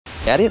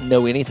I didn't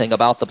know anything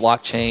about the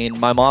blockchain.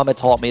 My mom had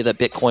taught me that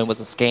Bitcoin was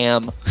a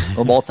scam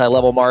or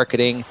multi-level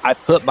marketing. I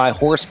put my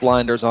horse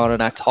blinders on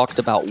and I talked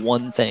about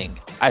one thing.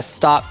 I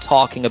stopped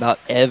talking about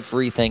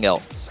everything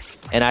else.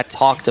 And I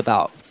talked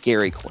about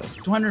Gary Coin.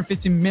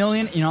 250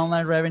 million in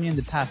online revenue in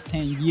the past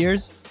 10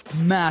 years.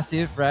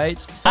 Massive,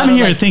 right? I'm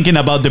here thinking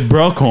about the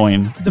bro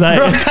coin.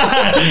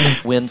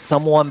 When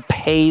someone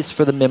pays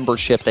for the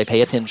membership, they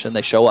pay attention,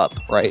 they show up,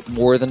 right?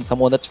 More than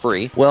someone that's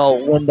free. Well,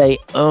 when they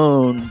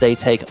own, they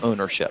take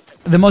ownership.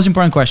 The most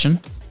important question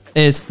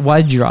is,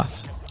 why did you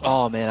off?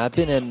 Oh man, I've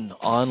been in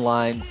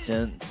online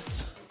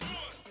since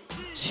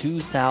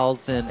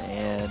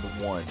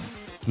 2001.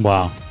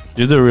 Wow.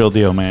 You're the real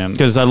deal, man.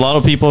 Because a lot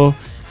of people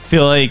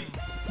feel like,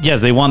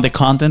 yes, they want the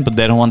content, but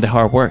they don't want the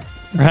hard work.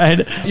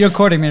 Right? You're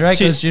courting me, right?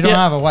 Because you don't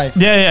have a wife.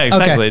 Yeah,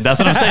 exactly. Okay. That's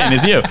what I'm saying.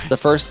 It's you. The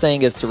first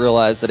thing is to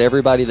realize that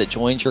everybody that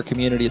joins your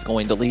community is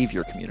going to leave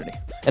your community.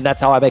 And that's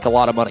how I make a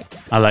lot of money.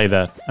 I like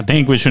that. I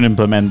think we should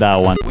implement that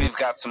one. We've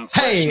got some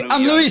Hey,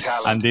 I'm Luis.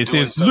 And this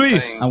is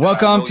Luis. And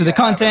welcome to the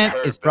Content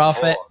is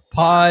Profit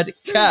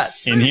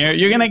podcast. In here,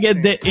 you're going to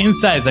get the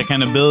insights,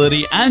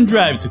 accountability, and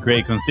drive to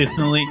create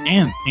consistently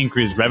and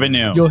increase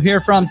revenue. You'll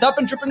hear from top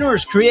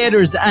entrepreneurs,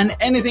 creators, and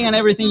anything and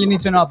everything you need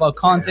to know about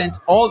content.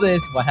 All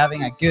this while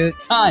having a good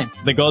time.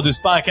 The goal of this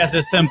podcast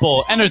is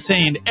simple: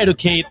 entertain,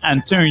 educate,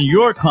 and turn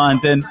your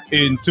content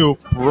into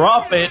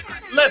profit.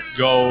 Let's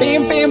go.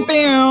 Bam, bam,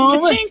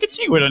 bam. Ka-ching,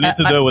 ka-ching. We don't need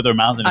to do it with our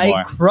mouth anymore.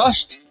 I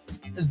crushed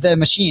the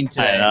machine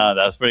today. I know,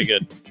 that's pretty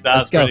good.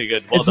 That's pretty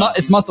good. Well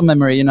it's muscle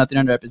memory, not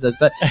 300 episodes.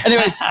 But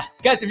anyways,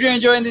 guys, if you're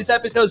enjoying these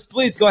episodes,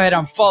 please go ahead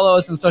and follow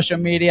us on social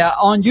media,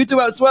 on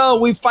YouTube as well.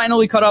 We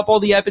finally caught up all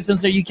the episodes,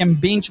 so you can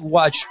binge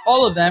watch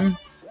all of them.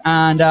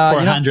 And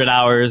 400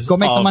 hours go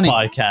make some money.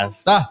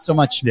 Podcast. So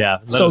much. Yeah.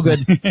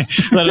 Good.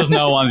 Let us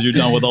know once you're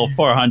done with all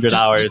 400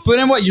 hours. Just put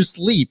in what you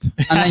sleep,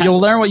 and then you'll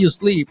learn what you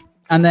sleep.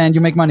 And then you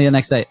make money the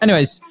next day.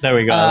 Anyways. There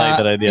we go. I like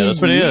that idea. That's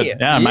pretty good.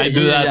 Yeah, I might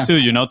do that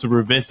too, to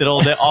revisit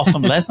all the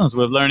awesome lessons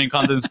with learning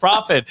content's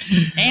profit.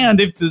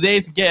 And if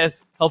today's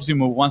guest helps you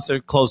move one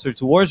step closer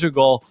towards your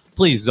goal,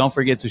 please don't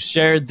forget to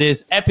share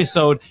this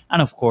episode.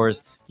 And of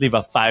course, leave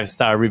a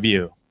 5-star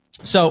review.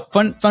 So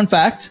fun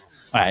fact.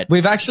 All right.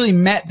 We've actually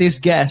met this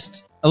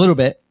guest a little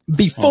bit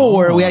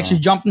before we actually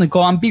jumped in the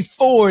call and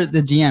before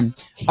the DM.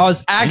 I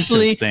was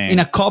actually in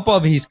a couple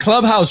of his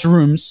clubhouse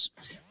rooms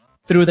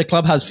through the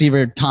clubhouse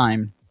fever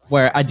time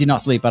where I did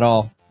not sleep at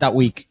all that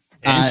week.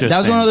 That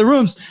was one of the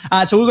rooms.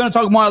 So we're going to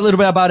talk more a little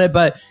bit about it,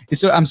 but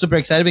I'm super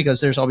excited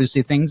because there's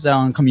obviously things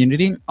on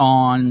community,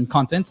 on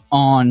content,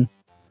 on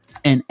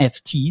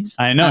NFTs.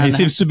 I know. He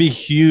seems to be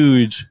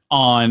huge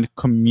on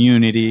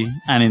community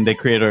and in the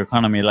creator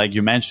economy, like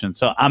you mentioned.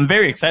 So I'm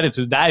very excited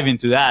to dive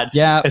into that.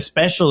 Yeah.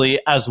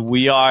 Especially as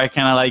we are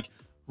kind of like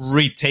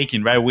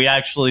retaking, right? We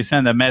actually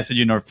sent a message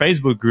in our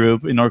Facebook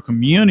group, in our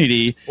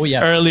community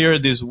earlier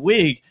this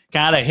week,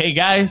 kind of, hey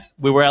guys,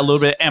 we were a little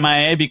bit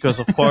MIA because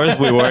of course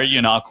we were,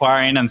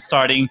 acquiring and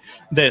starting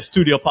the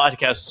studio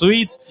podcast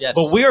suites. Yes.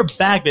 But we're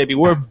back, baby.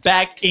 We're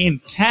back in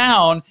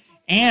town,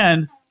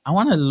 and I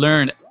want to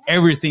learn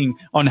everything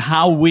on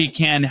how we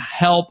can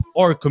help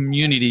our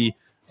community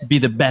be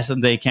the best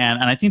that they can.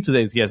 And I think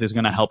today's guest is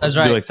going to help us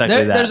do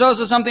exactly that. There's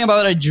also something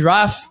about a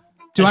giraffe,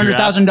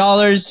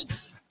 $200,000.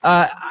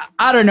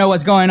 I don't know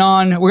what's going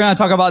on. We're going to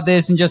talk about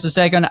this in just a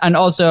second. And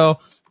also,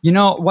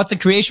 what's the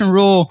creation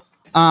rule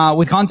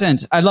with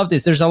content? I love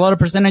this. There's a lot of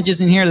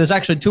percentages in here. There's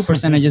actually 2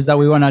 percentages that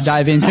we want to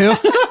dive into.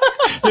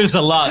 There's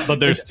a lot,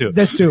 but there's 2.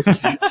 There's 2.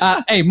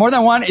 Hey, more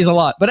than 1 is a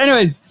lot. But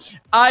anyways,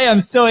 I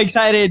am so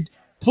excited.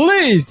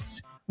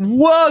 Please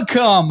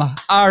welcome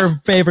our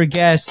favorite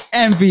guest,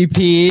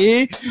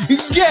 MVP,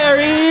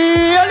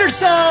 Gary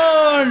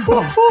Anderson.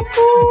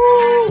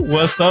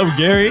 What's up,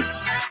 Gary?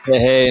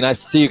 Hey,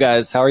 nice to see you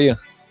guys. How are you?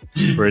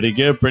 Pretty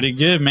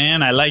good,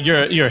 man. I like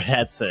your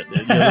headset.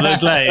 You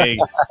look like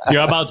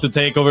you're about to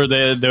take over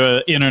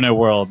the internet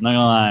world. Not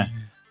gonna lie.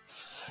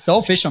 So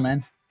official,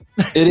 man.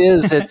 It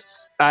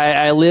is.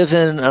 I live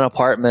in an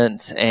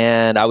apartment,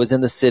 and I was in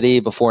the city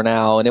before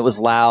now, and it was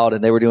loud,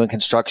 and they were doing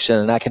construction,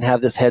 and I can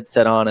have this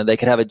headset on, and they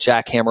could have a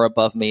jackhammer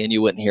above me, and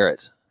you wouldn't hear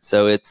it.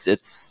 So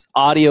it's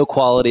audio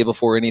quality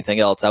before anything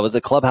else. I was a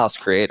Clubhouse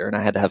creator, and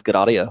I had to have good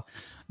audio.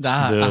 Dude,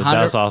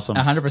 that's awesome.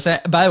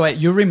 100%. By the way,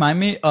 you remind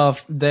me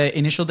of the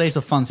initial days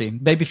of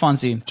Fonzie, baby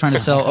Fonzie, trying to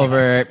sell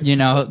over,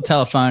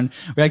 telephone.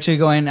 We're actually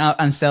going out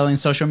and selling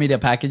social media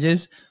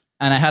packages.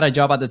 And I had a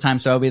job at the time,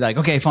 so I'll be like,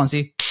 okay,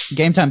 Fonzie,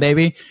 game time,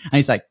 baby. And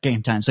he's like,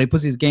 game time. So he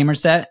puts his gamer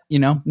set,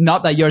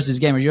 not that yours is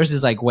gamer. Yours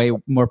is like way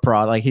more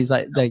pro. Like he's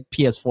like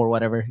PS4,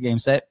 whatever game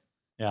set.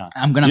 Yeah,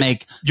 I'm gonna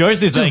make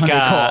yours is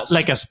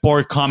like a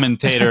sport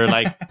commentator,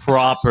 like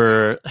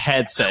proper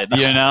headset.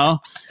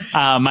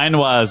 Mine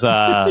was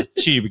a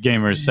cheap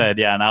gamer set.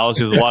 Yeah, and I was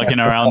just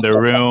walking around the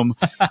room.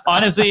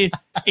 Honestly,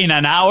 in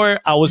an hour,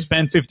 I would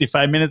spend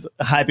 55 minutes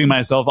hyping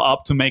myself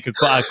up to make a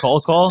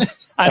cold call,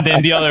 and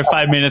then the other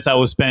 5 minutes I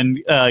would spend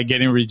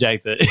getting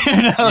rejected.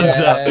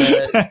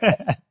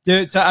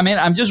 Dude, so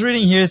I'm just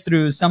reading here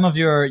through some of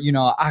your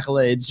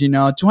accolades.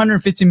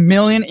 250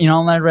 million in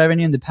online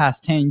revenue in the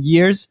past 10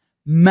 years.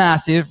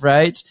 massive,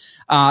 right?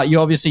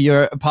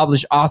 You're a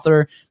published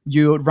author.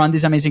 You run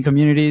these amazing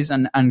communities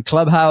and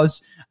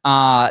Clubhouse.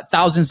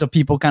 Thousands of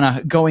people kind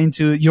of go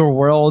into your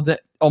world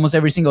almost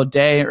every single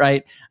day,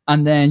 right?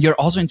 And then you're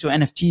also into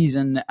NFTs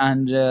and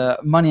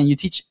money, and you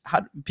teach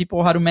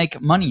people how to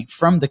make money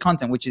from the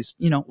content, which is,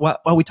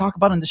 what we talk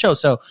about on the show.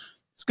 So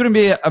it's going to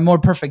be a more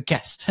perfect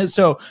guest.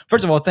 So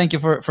first of all, thank you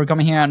for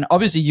coming here. And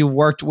obviously you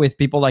worked with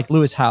people like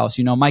Lewis House,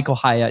 Michael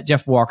Hyatt,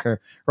 Jeff Walker,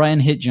 Ryan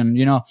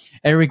Hitchens,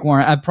 Eric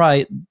Warren. I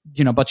probably,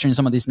 butchering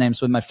some of these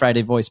names with my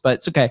Friday voice, but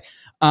it's okay.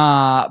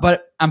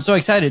 But I'm so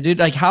excited, dude.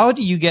 Like, how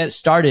do you get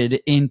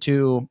started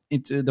into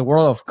the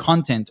world of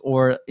content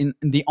or in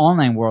the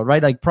online world,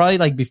 right? Like probably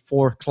like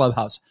before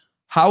Clubhouse.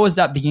 How was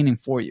that beginning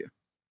for you?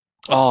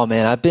 Oh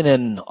man, I've been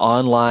in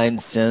online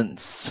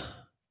since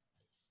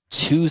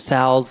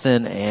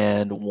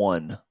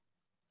 2001.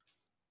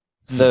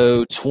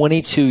 So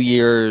 22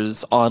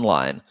 years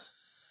online.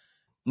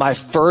 My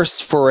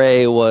first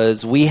foray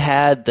was we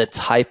had the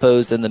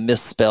typos and the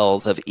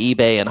misspells of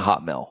eBay and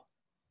Hotmail.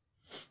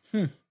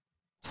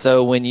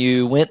 So when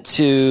you went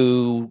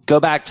to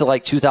go back to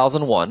like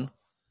 2001,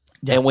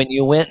 and when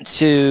you went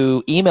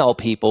to email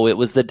people, it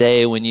was the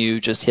day when you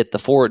just hit the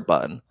forward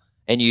button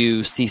and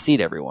you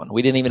CC'd everyone.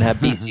 We didn't even have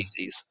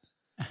BCCs.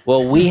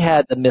 Well, we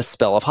had the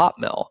misspell of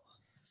Hotmail.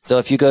 So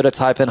if you go to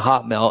type in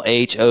Hotmail,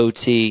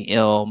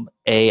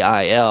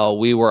 HOTMAIL,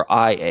 we were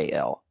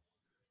IAL.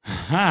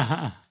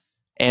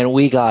 And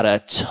we got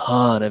a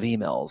ton of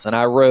emails. And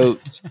I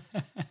wrote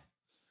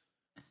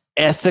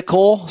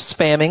ethical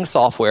spamming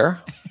software.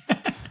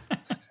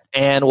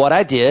 And what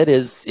I did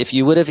is if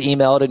you would have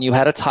emailed and you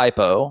had a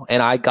typo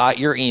and I got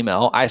your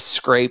email, I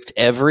scraped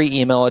every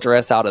email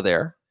address out of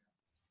there.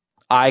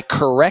 I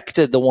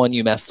corrected the one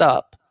you messed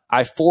up.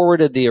 I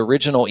forwarded the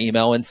original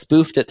email and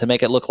spoofed it to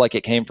make it look like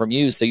it came from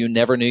you, so you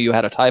never knew you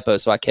had a typo,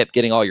 so I kept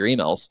getting all your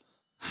emails.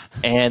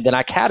 And then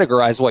I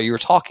categorized what you were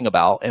talking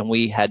about, and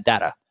we had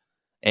data.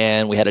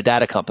 And we had a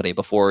data company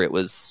before it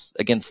was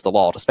against the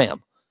law to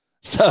spam.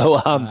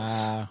 So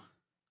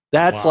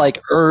that's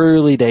like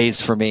early days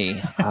for me,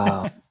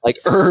 like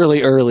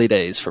early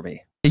days for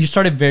me. You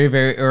started very,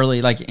 very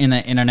early, like in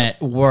the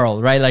internet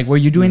world, right? Like, were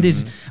you doing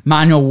this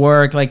manual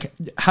work? Like,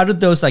 how did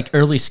those like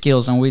early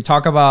skills? And we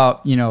talk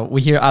about,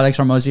 we hear Alex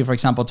Hormozi, for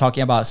example,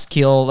 talking about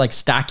skill like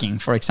stacking,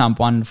 for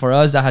example. And for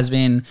us, that has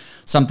been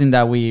something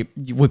that we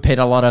paid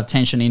a lot of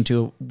attention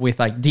into with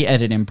like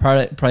de-editing,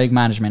 project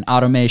management,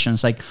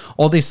 automations, like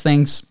all these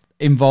things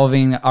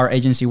involving our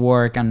agency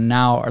work and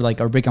now are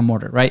like our brick and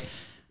mortar, right?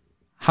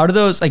 How do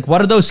those like? What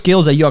are those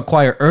skills that you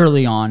acquire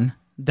early on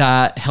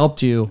that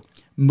helped you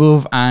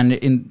move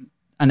and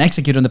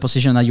execute on the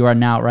position that you are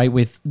now, right?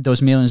 With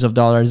those millions of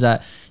dollars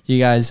that you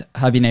guys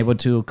have been able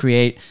to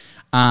create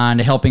and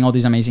helping all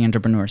these amazing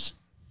entrepreneurs.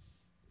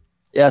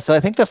 Yeah. So I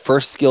think the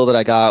first skill that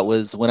I got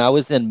was when I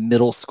was in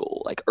middle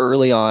school, like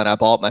early on, I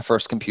bought my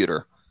first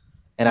computer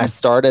and I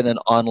started an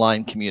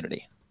online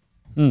community.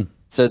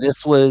 So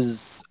this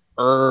was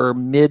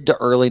mid to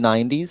early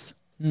 90s,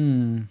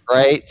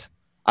 right?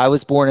 I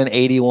was born in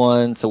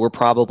 81. So we're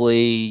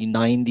probably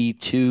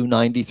 92,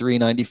 93,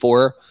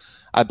 94.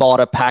 I bought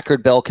a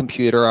Packard Bell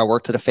computer. I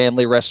worked at a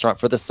family restaurant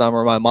for the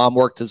summer. My mom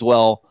worked as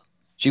well.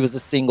 I was a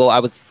single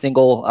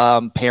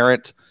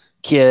parent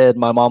kid.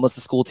 My mom was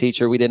a school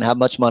teacher. We didn't have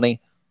much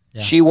money.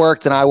 Yeah. She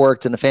worked and I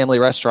worked in a family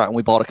restaurant and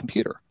we bought a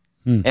computer.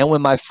 And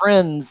when my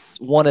friends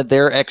wanted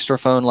their extra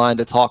phone line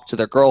to talk to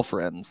their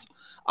girlfriends,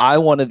 I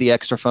wanted the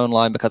extra phone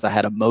line because I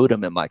had a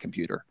modem in my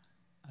computer.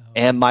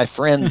 And my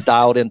friends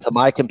dialed into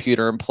my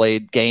computer and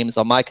played games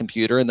on my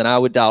computer. And then I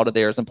would dial to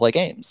theirs and play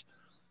games.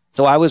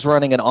 So I was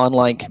running an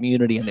online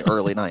community in the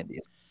early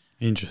 90s.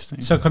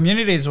 Interesting. So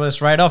communities was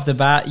right off the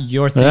bat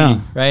your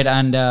thing, right?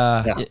 And,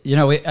 I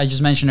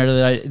just mentioned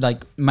earlier,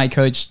 like my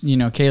coach,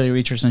 Kaylee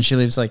Richardson,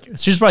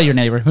 she's probably your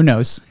neighbor. Who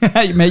knows?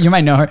 you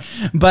might know her.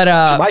 But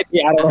she might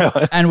be, I don't know.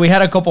 And we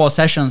had a couple of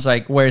sessions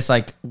like where it's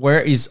like, where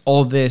is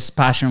all this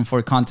passion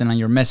for content and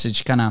your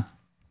message kind of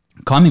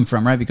coming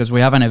from, right? Because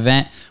we have an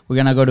event, we're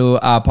gonna go to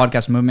a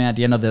podcast movement at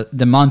the end of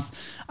the month,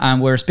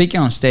 and we're speaking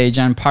on stage,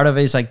 and part of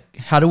it is like,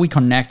 how do we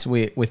connect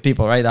with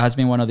people, right? That has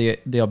been one of the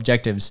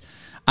objectives,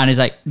 and it's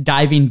like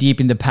diving deep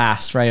in the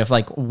past, right? Of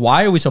like,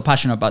 why are we so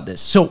passionate about this?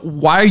 So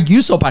why are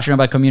you so passionate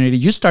about community?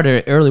 You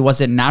started early.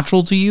 Was it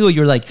natural to you, or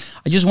you're like,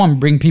 I just want to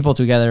bring people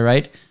together,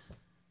 right?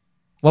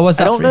 What was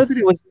that? I don't know that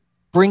it was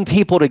bring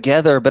people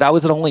together, but I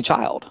was an only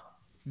child.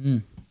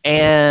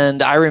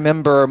 And I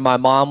remember my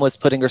mom was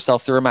putting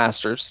herself through a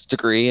master's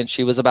degree and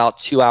she was about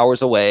 2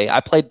 hours away. I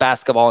played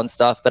basketball and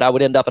stuff, but I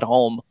would end up at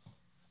home.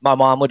 My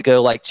mom would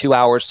go like 2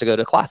 hours to go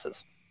to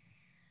classes.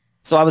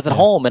 So I was at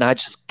home and I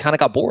just kind of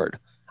got bored.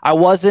 I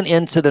wasn't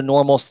into the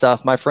normal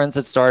stuff. My friends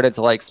had started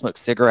to like smoke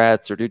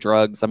cigarettes or do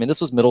drugs. I mean,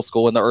 this was middle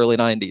school in the early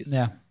 90s.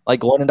 Yeah.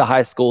 Like going into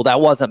high school, that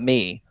wasn't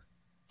me.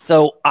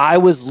 So I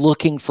was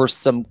looking for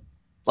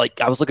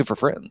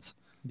friends.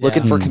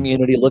 Looking for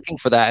community, looking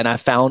for that. And I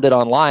found it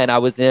online. I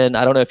was in,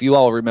 I don't know if you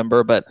all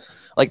remember, but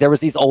like there was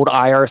these old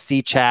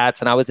IRC chats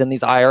and I was in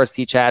these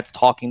IRC chats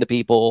talking to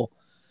people.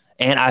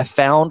 And I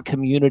found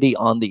community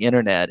on the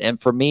internet.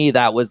 And for me,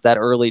 that was that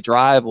early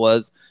drive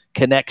was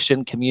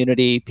connection,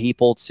 community,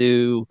 people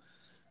to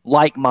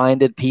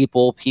like-minded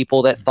people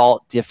that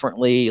thought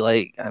differently.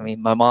 Like, I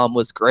mean, my mom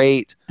was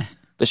great,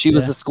 but she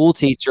was a school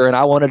teacher and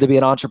I wanted to be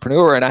an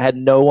entrepreneur and I had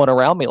no one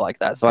around me like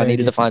that. So I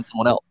needed to find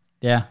someone else.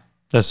 Yeah.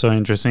 That's so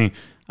interesting.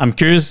 I'm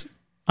curious.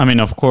 I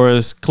mean, of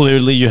course,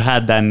 clearly you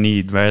had that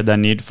need, right? That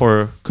need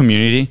for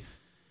community.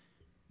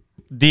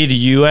 Did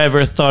you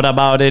ever thought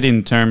about it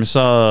in terms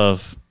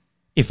of,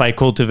 if I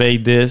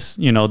cultivate this,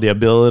 you know, the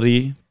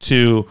ability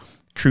to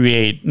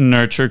create,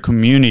 nurture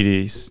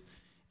communities,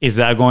 is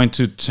that going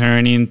to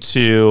turn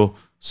into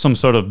some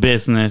sort of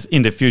business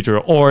in the future?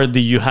 Or do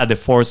you have the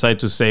foresight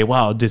to say,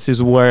 wow, this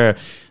is where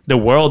the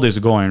world is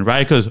going,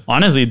 right? Because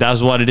honestly,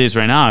 that's what it is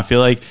right now. I feel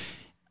like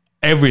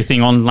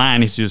everything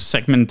online is just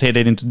segmented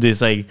into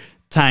this like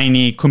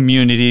tiny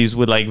communities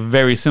with like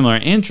very similar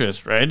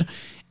interests, right?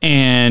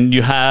 And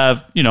you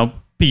have, you know,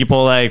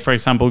 people like, for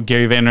example,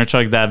 Gary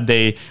Vaynerchuk, that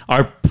they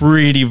are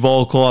pretty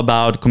vocal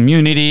about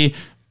community.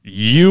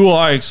 You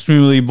are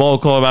extremely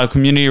vocal about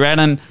community, right?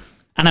 And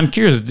I'm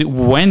curious,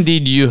 when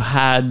did you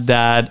had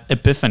that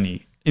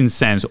epiphany in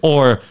sense,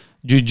 or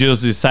you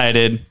just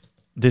decided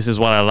this is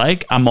what I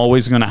like, I'm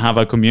always going to have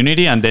a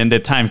community, and then the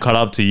time caught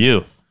up to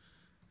you?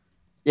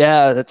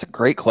 Yeah, that's a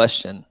great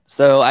question.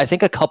 So I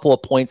think a couple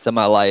of points in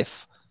my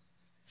life.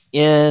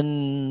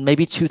 In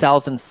maybe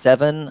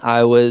 2007,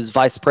 I was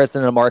vice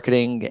president of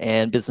marketing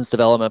and business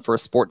development for a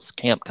sports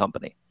camp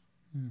company.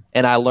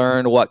 And I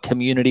learned what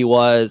community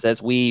was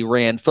as we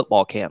ran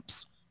football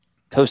camps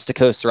coast to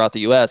coast throughout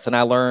the US. And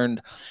I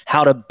learned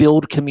how to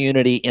build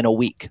community in a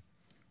week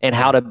and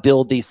how to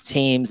build these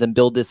teams and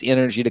build this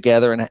energy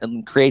together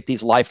and create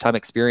these lifetime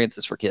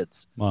experiences for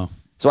kids. Wow.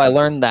 So I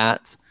learned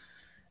that.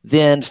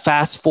 Then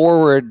fast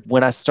forward,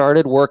 when I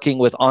started working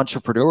with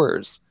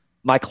entrepreneurs,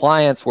 my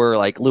clients were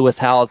like Lewis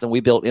Howes, and we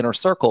built Inner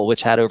Circle,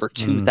 which had over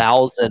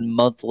 2,000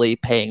 monthly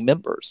paying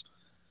members.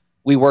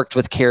 We worked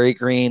with Carrie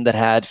Green that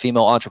had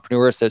Female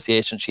Entrepreneur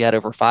Association. She had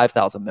over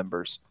 5,000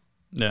 members.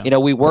 Yeah. You know,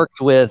 we worked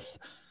with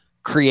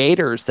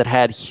creators that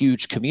had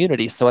huge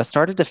communities. So I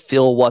started to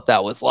feel what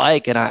that was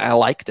like, and I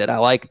liked it. I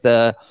liked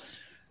the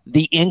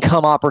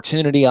income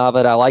opportunity of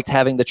it. I liked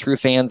having the true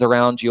fans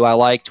around you. I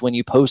liked when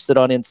you posted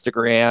on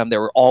Instagram, they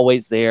were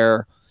always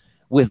there.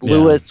 With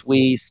Lewis,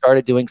 we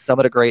started doing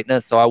Summit of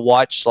Greatness. So I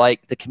watched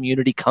like the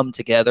community come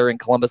together in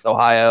Columbus,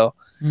 Ohio,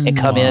 and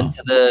come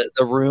into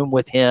the room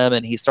with him.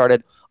 And he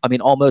started, I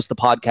mean, almost the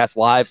podcast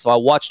live. So I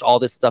watched all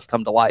this stuff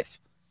come to life.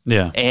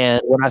 Yeah.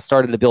 And when I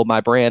started to build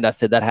my brand, I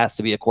said that has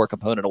to be a core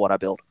component of what I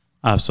build.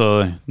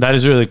 Absolutely. That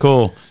is really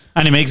cool.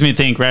 And it makes me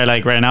think, right?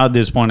 Like right now at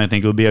this point, I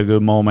think it would be a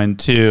good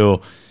moment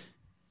to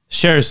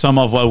share some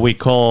of what we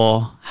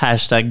call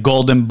hashtag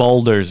golden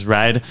boulders,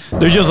 right?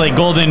 They're just like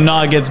golden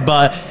nuggets,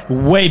 but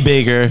way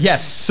bigger.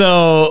 Yes.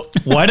 So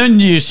why don't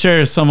you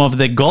share some of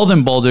the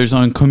golden boulders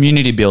on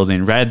community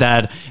building, right?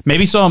 That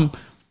maybe some,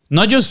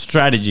 not just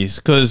strategies,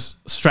 because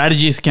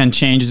strategies can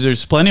change.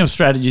 There's plenty of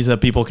strategies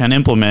that people can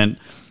implement,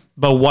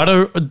 but what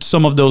are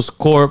some of those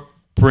core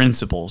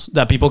principles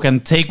that people can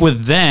take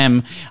with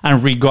them,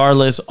 and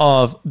regardless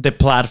of the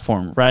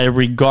platform, right?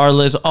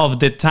 Regardless of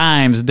the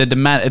times, the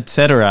demand,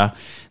 etc.,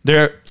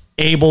 they're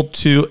able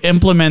to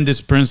implement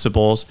these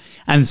principles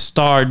and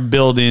start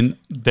building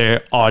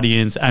their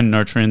audience and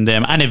nurturing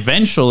them, and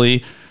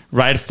eventually,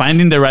 right,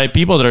 finding the right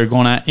people that are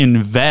going to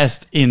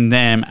invest in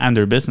them and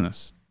their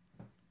business.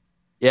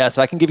 Yeah,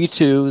 so I can give you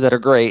two that are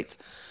great.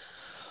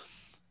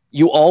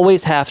 You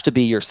always have to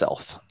be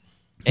yourself.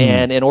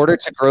 And in order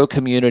to grow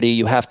community,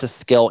 you have to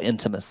scale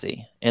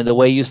intimacy. And the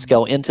way you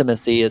scale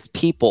intimacy is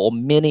people,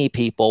 many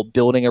people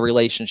building a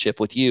relationship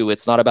with you.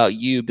 It's not about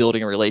you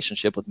building a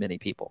relationship with many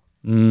people.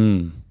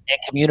 And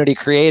community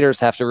creators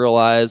have to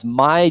realize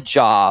my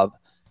job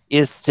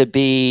is to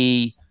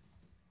be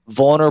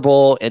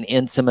vulnerable and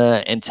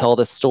intimate and tell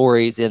the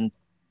stories in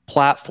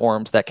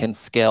platforms that can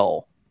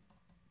scale.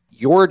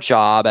 Your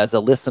job as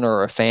a listener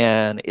or a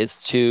fan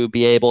is to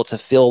be able to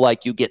feel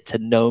like you get to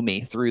know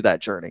me through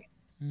that journey.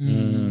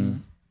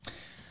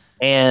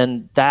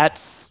 And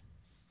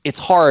it's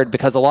hard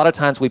because a lot of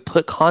times we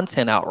put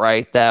content out,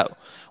 right, that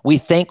we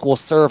think will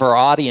serve our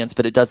audience,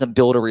 but it doesn't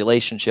build a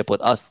relationship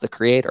with us, the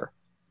creator.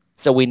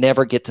 So we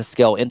never get to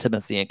scale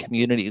intimacy and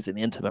communities and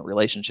intimate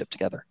relationship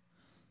together.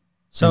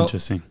 So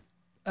interesting.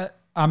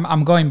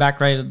 I'm going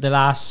back, right? The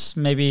last,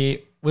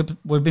 maybe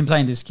we've been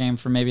playing this game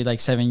for maybe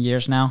like 7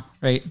 years now,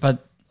 right?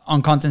 But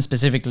on content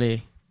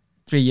specifically,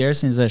 3 years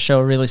since the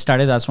show really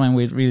started. That's when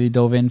we really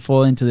dove in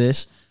full into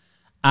this.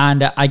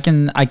 And I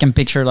can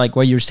picture like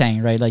what you're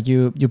saying, right? Like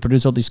you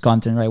produce all this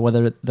content, right?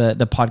 Whether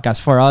the podcast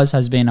for us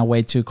has been a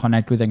way to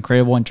connect with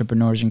incredible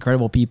entrepreneurs,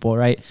 incredible people,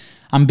 right?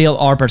 And build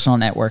our personal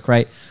network,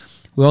 right?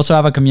 We also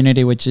have a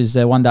community, which is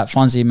the one that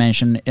Fonzie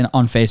mentioned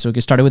on Facebook.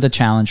 It started with a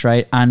challenge,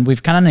 right? And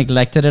we've kind of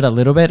neglected it a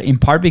little bit, in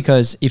part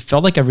because it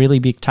felt like a really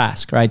big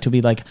task, right? To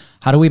be like,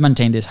 how do we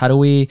maintain this? How do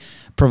we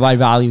provide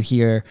value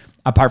here?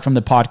 apart from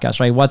the podcast,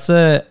 right?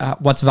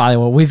 What's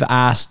valuable? We've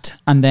asked,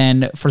 and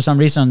then for some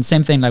reason,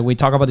 same thing. Like we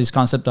talk about this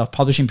concept of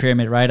publishing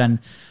pyramid, right? And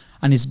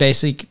it's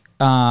based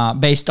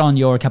on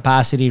your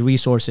capacity,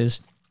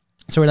 resources.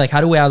 So we're like,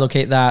 how do we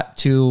allocate that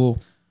to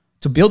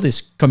build this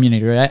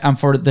community, right? And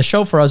for the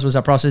show, for us, was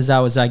a process that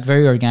was like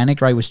very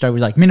organic, right? We started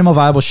with like minimal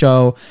viable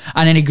show,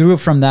 and then it grew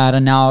from that,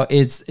 and now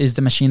it's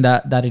the machine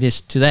that it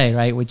is today,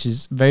 right? Which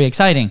is very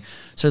exciting.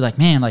 So like,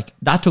 man, like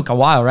that took a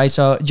while, right?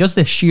 So just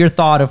the sheer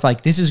thought of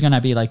like, this is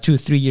gonna be like 2,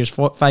 3 years,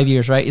 4, 5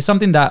 years, right? It's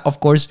something that,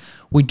 of course,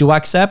 we do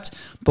accept,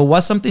 but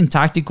what's something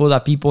tactical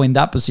that people in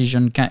that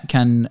position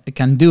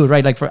can do,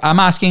 right? Like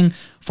I'm asking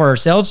for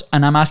ourselves,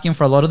 and I'm asking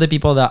for a lot of the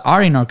people that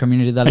are in our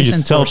community that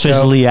listen to our show.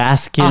 Selfishly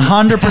asking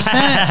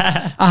 100%.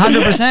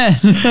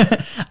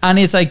 100%. And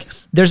it's like,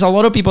 there's a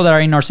lot of people that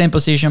are in our same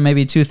position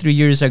maybe 2-3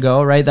 years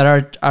ago, right?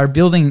 That are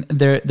building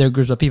their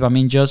groups of people. I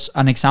mean, just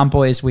an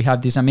example is we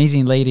have this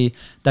amazing lady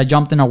that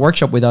jumped in a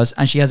workshop with us,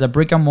 and she has a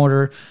brick and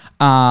mortar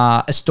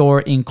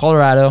store in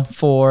Colorado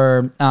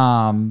for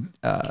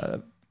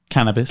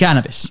cannabis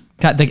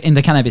in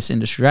the cannabis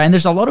industry, right? And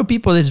there's a lot of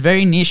people that's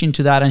very niche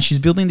into that, and she's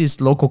building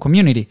this local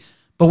community.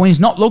 But when it's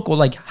not local,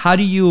 like how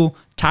do you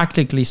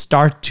tactically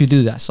start to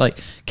do that? So like,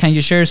 can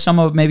you share some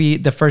of maybe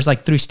the first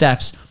like 3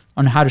 steps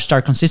on how to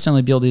start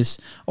consistently build this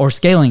or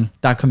scaling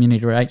that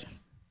community, right?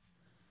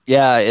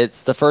 Yeah,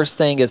 it's the first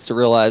thing is to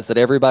realize that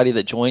everybody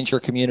that joins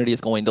your community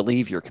is going to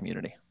leave your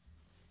community.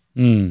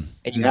 And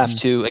you have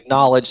to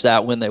acknowledge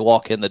that when they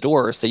walk in the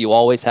door. So you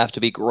always have to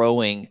be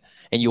growing,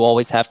 and you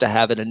always have to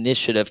have an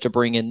initiative to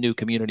bring in new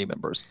community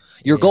members.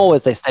 Your goal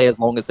is they stay as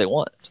long as they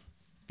want.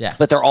 Yeah.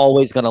 But they're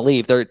always going to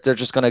leave. They're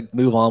just going to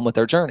move on with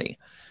their journey.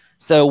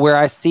 So where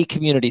I see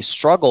communities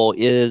struggle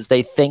is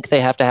they think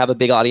they have to have a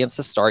big audience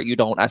to start. You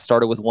don't. I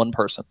started with one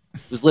person.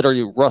 It was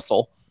literally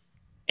Russell.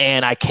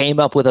 And I came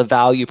up with a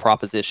value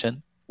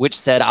proposition, which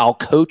said, I'll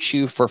coach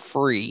you for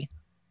free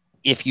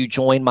if you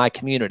join my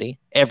community.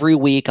 Every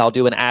week, I'll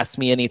do an Ask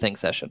Me Anything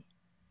session.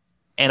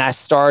 And I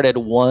started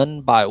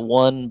one by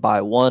one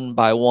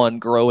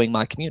growing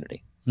my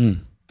community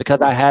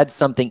because I had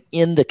something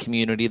in the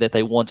community that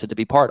they wanted to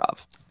be part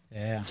of.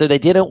 Yeah. So they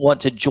didn't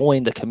want to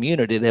join the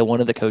community. They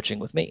wanted the coaching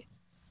with me.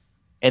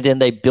 And then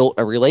they built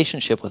a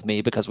relationship with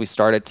me because we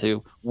started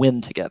to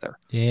win together.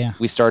 Yeah.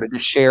 We started to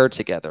share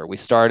together. We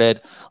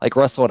started, like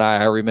Russell and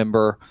I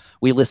remember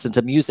we listened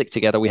to music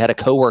together. We had a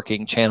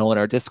co-working channel in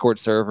our Discord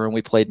server, and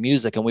we played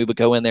music, and we would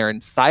go in there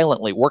and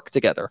silently work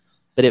together.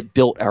 But it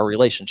built our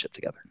relationship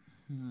together.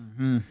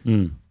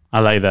 I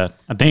like that.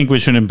 I think we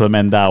should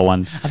implement that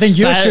one. I think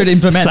you should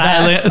implement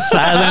that.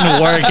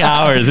 Silent work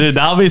hours.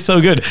 That'll be so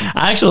good.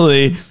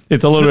 Actually,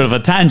 it's a little bit of a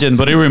tangent,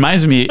 but it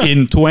reminds me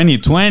in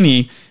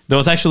 2020, there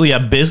was actually a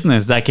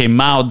business that came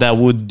out that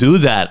would do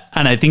that.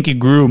 And I think it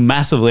grew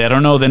massively. I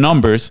don't know the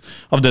numbers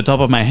off the top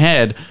of my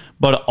head,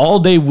 but all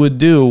they would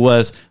do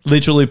was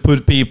literally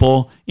put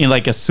people in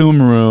like a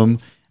Zoom room,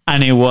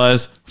 and it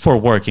was for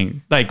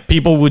working. Like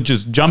people would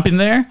just jump in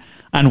there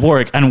and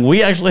work. And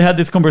we actually had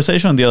this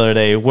conversation the other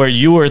day where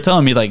you were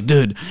telling me like,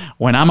 dude,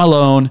 when I'm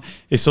alone,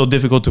 it's so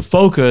difficult to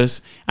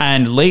focus.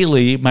 And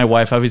lately, my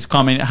wife have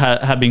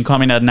been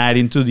coming at night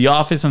into the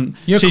office, and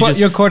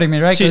you're courting me,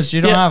 right? Because you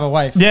don't have a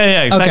wife.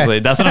 Yeah, exactly. Okay.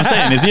 That's what I'm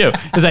saying. It's you.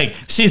 It's like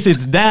she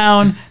sits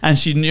down and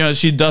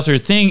she does her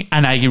thing,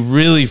 and I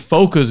really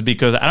focus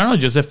because I don't know,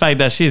 just the fact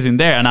that she's in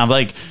there, and I'm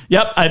like,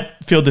 yep, I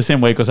feel the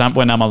same way because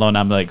when I'm alone,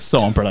 I'm like so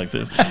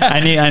unproductive. I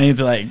need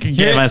to like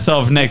get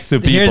myself next to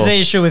people. Here's the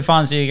issue with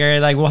Fonzie, Gary.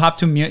 Like we'll have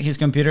to mute his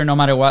computer no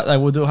matter what.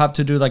 Like we'll have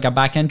to do like a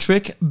back end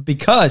trick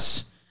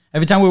because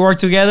every time we work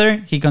together,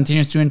 he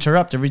continues to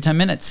interrupt every 10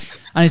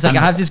 minutes. And he's like, I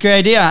have this great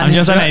idea. And I'm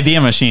just an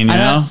idea machine, you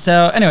know?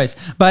 So anyways,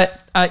 but,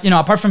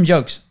 apart from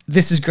jokes,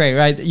 this is great,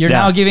 right? You're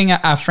now giving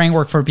a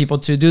framework for people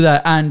to do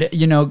that. And,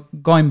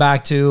 going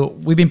back to,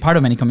 we've been part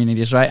of many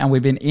communities, right? And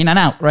we've been in and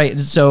out, right?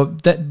 So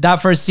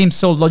that first seems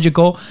so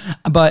logical,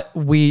 but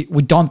we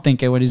don't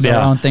think it is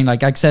our own thing.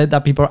 Like I said,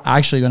 that people are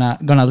actually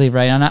gonna leave,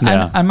 right? And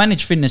I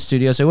manage fitness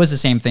studios, so it was the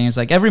same thing. It's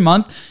like every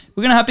month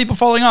we're gonna have people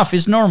falling off.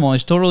 It's normal.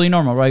 It's totally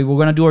normal, right? We're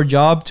gonna do our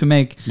job to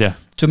make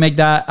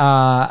that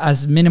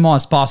as minimal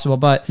as possible.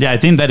 But I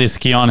think that is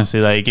key,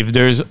 honestly. Like if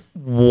there's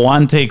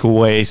one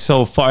takeaway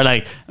so far,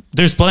 like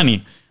there's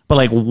plenty, but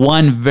like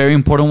one very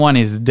important one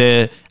is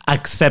the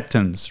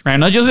acceptance, right?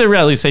 Not just the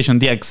realization,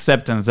 the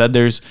acceptance that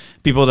there's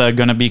people that are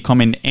going to be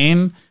coming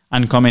in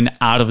and coming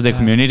out of the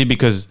community,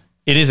 because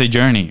it is a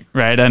journey,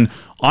 right? And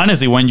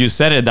honestly, when you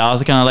said it, that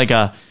was kind of like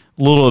a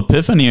little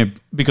epiphany,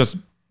 because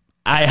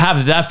I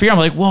have that fear. I'm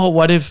like, well,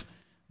 what if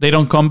they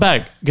don't come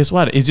back? Guess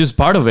what? It's just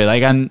part of it.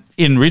 Like, and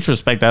in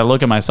retrospect, I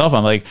look at myself,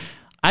 I'm like,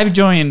 I've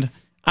joined,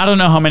 I don't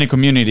know how many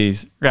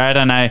communities, right?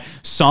 And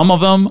some of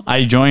them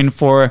I joined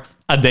for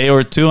a day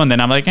or two, and then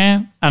I'm like,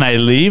 and I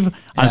leave.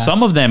 And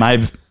some of them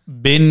I've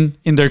been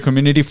in their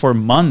community for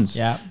months.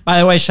 Yeah. By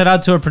the way, shout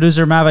out to our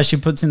producer Mava. She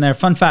puts in there.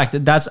 Fun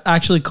fact: that's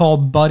actually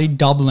called buddy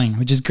doubling,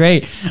 which is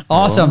great.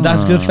 Awesome.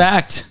 That's a good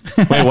fact.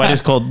 Wait, what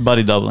is called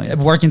buddy doubling?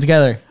 Working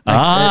together.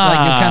 Like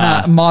you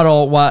kind of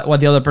model what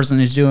the other person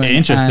is doing.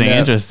 Interesting. Yeah,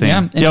 interesting.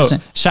 Yo,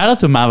 shout out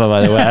to Mava,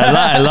 by the way.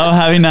 I love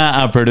having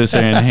a producer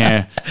in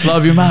here.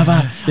 Love you,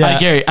 Mava. Yeah.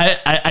 Gary,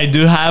 I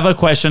do have a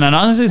question, and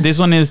honestly, this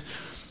one is,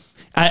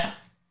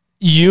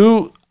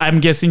 I'm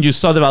guessing you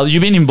saw the value.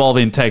 You've been involved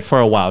in tech for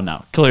a while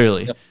now,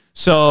 clearly. Yep.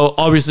 So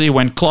obviously,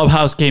 when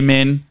Clubhouse came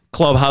in,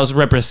 Clubhouse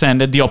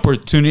represented the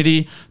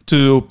opportunity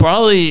to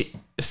probably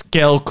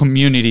scale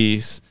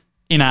communities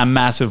in a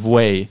massive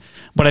way.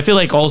 But I feel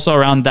like also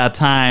around that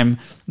time,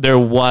 there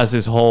was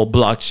this whole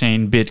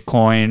blockchain,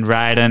 Bitcoin,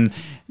 right? And,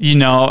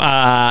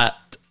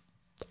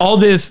 all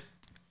this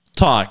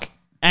talk.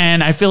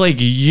 And I feel like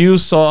you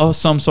saw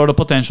some sort of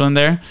potential in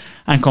there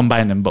and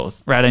combined them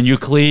both, right? And you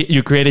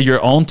created your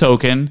own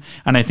token,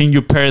 and I think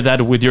you paired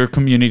that with your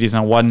communities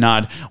and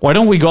whatnot. Why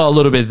don't we go a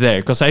little bit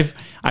there? Because I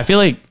feel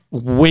like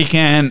we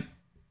can.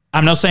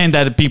 I'm not saying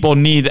that people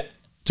need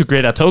to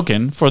create a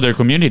token for their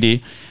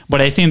community, but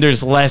I think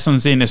there's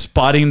lessons in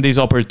spotting these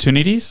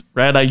opportunities,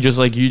 right? Like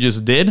you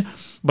just did,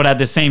 but at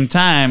the same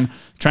time,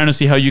 trying to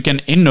see how you can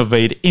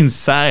innovate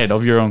inside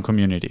of your own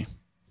community.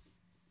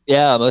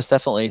 Yeah, most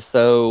definitely.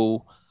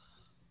 So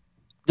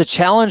the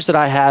challenge that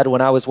I had when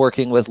I was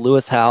working with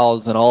Lewis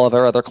Howes and all of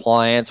our other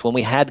clients, when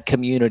we had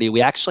community,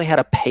 we actually had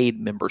a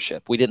paid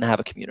membership. We didn't have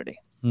a community.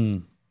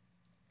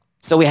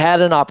 So we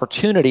had an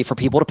opportunity for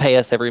people to pay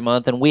us every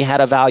month, and we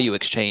had a value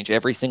exchange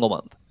every single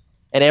month.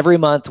 And every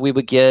month we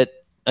would get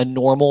a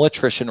normal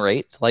attrition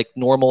rate, like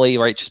normally,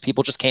 right? Just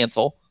people just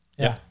cancel.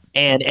 Yeah.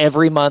 And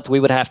every month we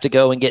would have to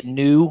go and get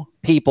new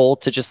people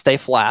to just stay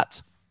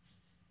flat.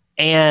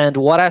 And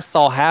what I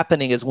saw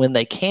happening is when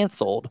they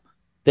canceled,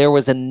 there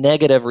was a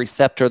negative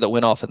receptor that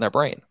went off in their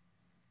brain.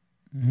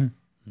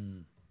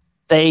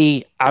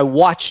 I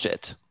watched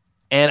it,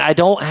 and I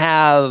don't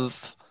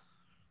have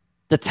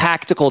the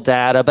tactical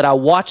data, but I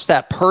watched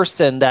that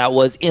person that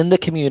was in the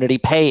community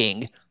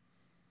paying,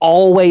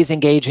 always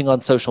engaging on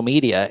social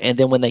media. And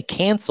then when they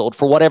canceled,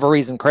 for whatever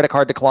reason, credit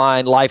card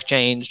declined, life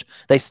changed,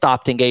 they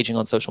stopped engaging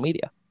on social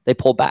media. They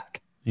pulled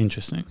back.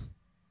 Interesting.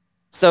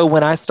 So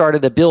when I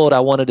started to build, I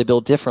wanted to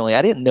build differently.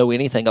 I didn't know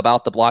anything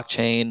about the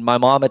blockchain. My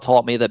mom had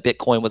taught me that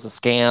Bitcoin was a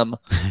scam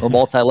or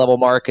multi-level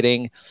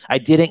marketing. I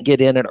didn't get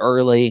in it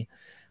early,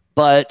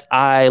 but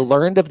I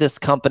learned of this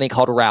company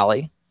called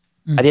Rally.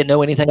 I didn't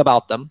know anything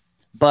about them,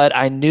 but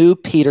I knew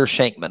Peter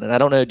Shankman. And I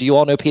don't know, do you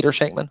all know Peter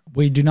Shankman?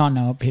 We do not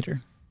know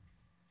Peter.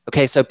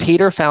 Okay, so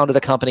Peter founded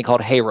a company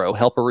called Heyro,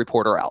 Help a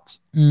Reporter Out.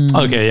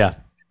 Okay, yeah.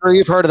 Sure,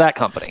 you've heard of that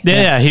company.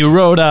 Yeah. He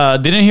wrote,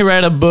 didn't he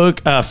write a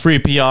book, Free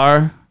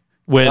PR?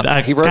 With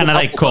kind of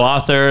like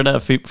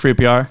co-authored Free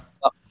PR.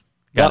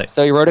 Got it.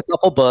 So he wrote a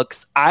couple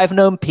books. I've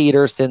known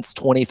Peter since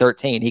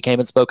 2013. He came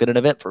and spoke at an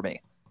event for me.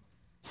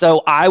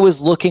 So I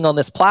was looking on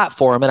this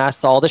platform and I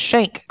saw the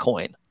Shank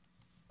coin.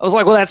 I was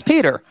like, well, that's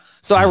Peter.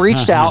 So I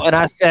reached out and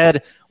I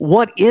said,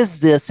 what is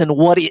this and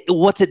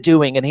what's it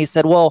doing? And he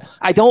said, well,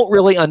 I don't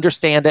really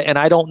understand it and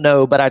I don't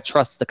know, but I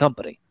trust the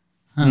company.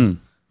 And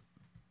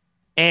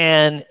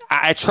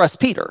I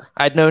trust Peter.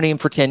 I'd known him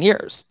for 10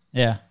 years.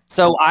 Yeah.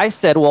 So I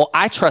said, well,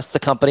 I trust the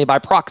company by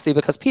proxy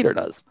because Peter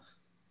does.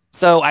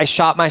 So I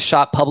shot my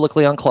shot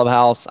publicly on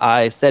Clubhouse.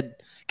 I said,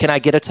 can I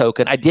get a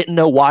token? I didn't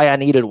know why I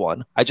needed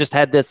one. I just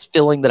had this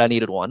feeling that I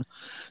needed one.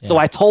 Yeah. So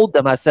I told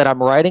them, I said,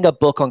 I'm writing a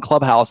book on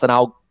Clubhouse and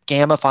I'll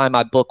gamify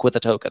my book with a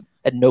token.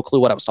 I had no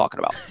clue what I was talking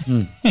about.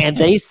 And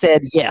they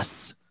said,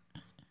 yes.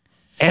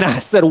 And I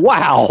said,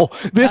 wow,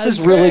 this is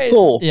really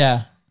cool.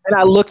 Yeah. And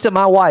I looked at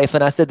my wife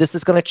and I said, this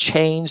is going to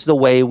change the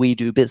way we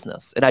do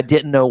business. And I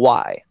didn't know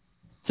why.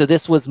 So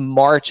this was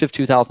March of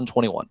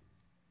 2021.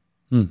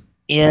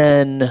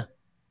 In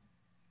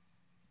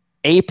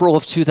April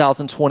of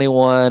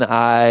 2021,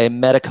 I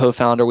met a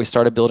co-founder. We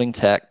started building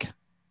tech.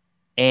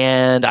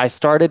 And I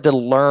started to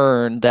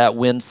learn that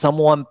when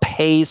someone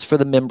pays for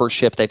the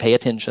membership, they pay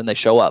attention, they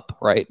show up,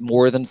 right?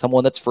 More than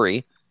someone that's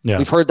free. Yeah.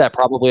 We've heard that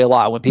probably a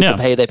lot. When people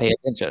pay, they pay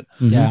attention.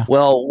 Yeah.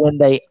 Well, when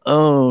they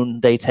own,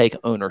 they take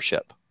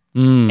ownership.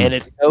 And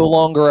it's no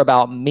longer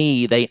about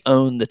me. They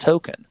own the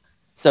token.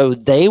 So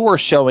they were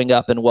showing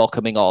up and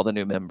welcoming all the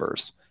new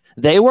members.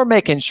 They were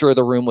making sure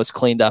the room was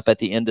cleaned up at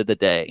the end of the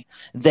day.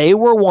 They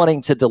were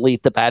wanting to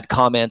delete the bad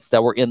comments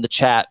that were in the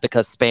chat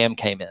because spam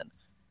came in.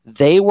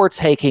 They were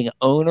taking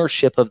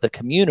ownership of the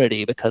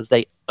community because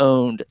they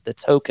owned the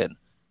token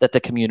that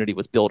the community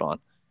was built on.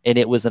 And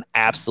it was an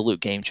absolute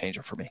game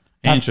changer for me.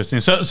 Interesting.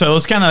 So it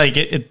was kind of like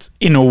it's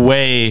in a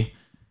way,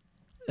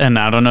 and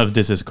I don't know if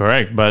this is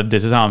correct, but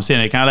this is how I'm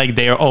seeing it. Kind of like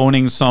they're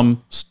owning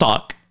some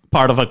stock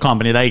part of a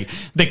company. Like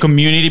the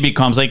community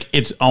becomes like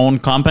its own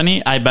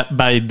company.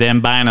 By them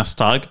buying a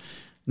stock,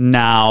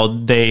 now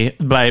they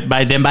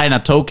by them buying a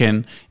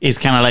token is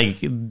kind of like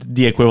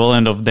the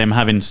equivalent of them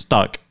having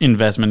stock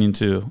investment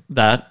into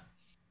that.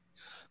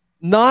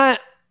 Not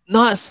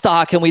not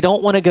stock, and we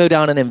don't want to go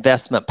down an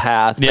investment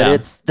path,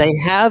 but they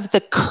have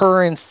the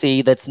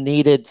currency that's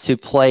needed to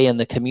play in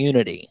the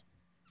community.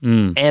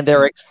 And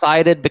they're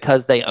excited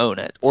because they own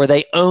it, or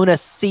they own a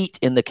seat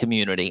in the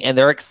community and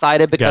they're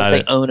excited because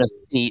they own a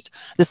seat.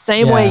 The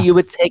same way you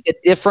would take a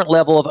different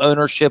level of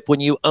ownership when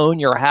you own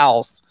your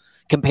house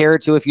compared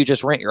to if you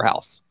just rent your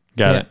house.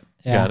 Got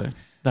it.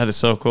 That is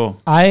so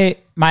cool.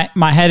 My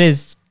head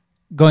is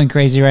going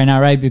crazy right now,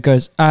 right?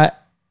 Because I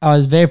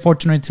was very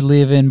fortunate to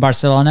live in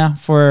Barcelona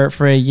for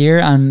a year,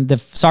 and the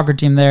soccer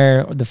team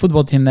there, the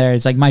football team there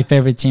is like my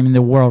favorite team in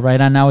the world,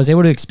 right? And I was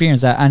able to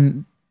experience that.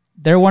 And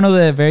they're one of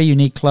the very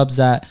unique clubs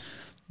that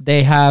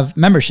they have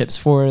memberships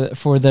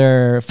for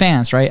their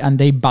fans, right? And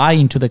they buy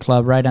into the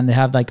club, right? And they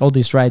have like all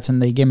these rights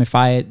and they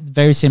gamify it.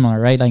 Very similar,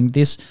 right? Like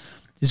this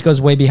goes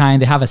way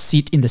behind. They have a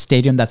seat in the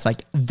stadium that's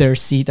like their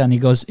seat, and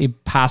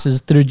it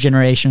passes through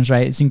generations,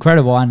 right? It's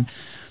incredible.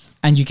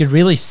 And you could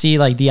really see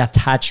like the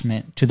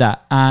attachment to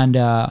that. And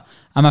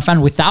I'm a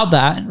fan without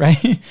that,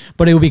 right?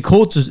 But it would be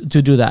cool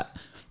to do that.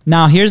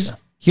 Now here's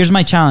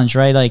my challenge,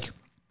 right? Like,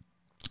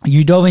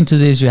 you dove into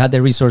this, you had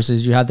the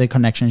resources, you had the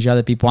connections, you had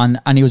the people, and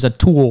it was a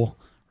tool,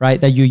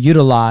 right, that you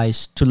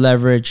utilize to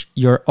leverage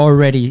your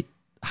already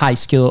high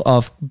skill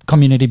of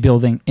community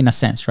building in a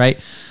sense,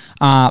 right?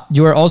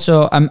 You were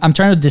also, I'm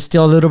trying to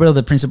distill a little bit of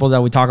the principles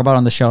that we talk about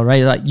on the show,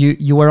 right? Like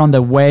you were on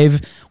the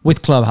wave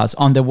with Clubhouse,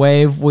 on the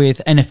wave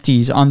with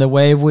NFTs, on the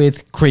wave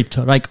with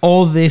crypto, like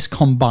all this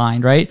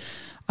combined, right?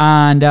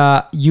 And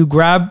you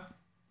grab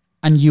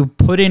and you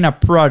put in a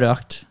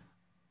product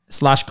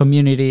 /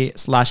 community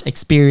 /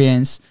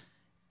 experience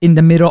in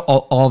the middle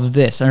of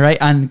this, all right?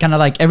 And kind of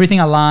like everything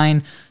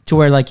aligned to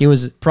where like it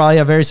was probably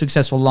a very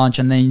successful launch,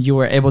 and then you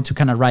were able to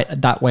kind of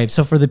ride that wave.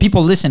 So for the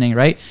people listening,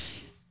 right,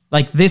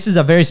 like this is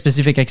a very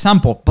specific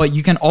example, but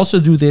you can also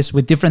do this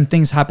with different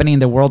things happening in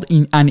the world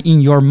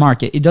in your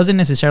market. It doesn't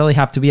necessarily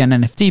have to be an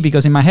NFT,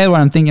 because in my head, when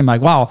I'm thinking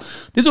like, wow,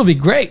 this will be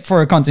great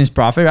for a Contents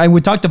Profit. And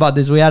we talked about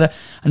this. We had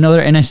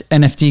another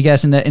NFT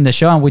guest in the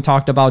show, and we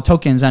talked about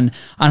tokens and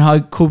how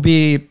it could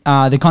be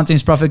the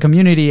Contents Profit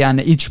community, and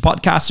each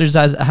podcasters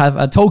have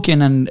a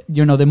token. And,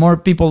 you know, the more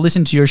people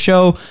listen to your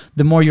show,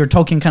 the more your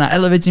token kind of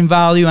elevates in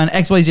value and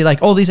XYZ,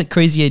 like all these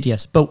crazy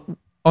ideas. But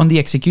on the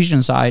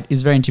execution side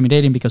is very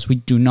intimidating because we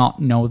do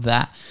not know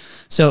that.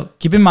 So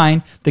keep in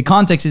mind, the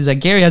context is that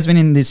Gary has been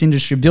in this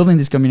industry building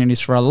these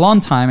communities for a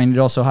long time, and it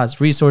also has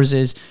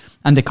resources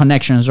and the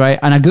connections, right?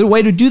 And a good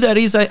way to do that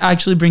is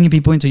actually bringing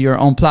people into your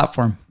own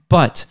platform.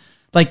 But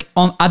like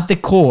at the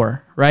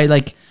core, right?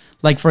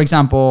 Like for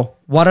example,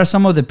 what are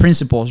some of the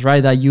principles,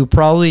 right, that you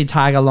probably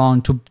tag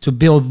along to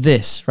build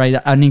this, right?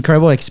 An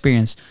incredible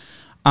experience.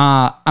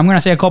 I'm going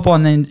to say a couple,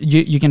 and then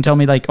you can tell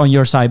me like on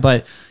your side,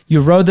 but you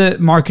rode the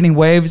marketing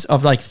waves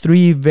of like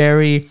 3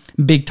 very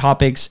big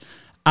topics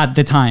at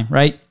the time,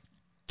 right?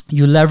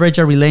 You leverage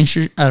a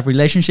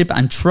relationship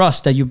and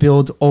trust that you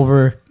build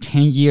over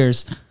 10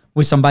 years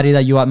with somebody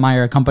that you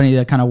admire, a company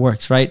that kind of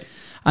works, right?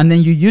 And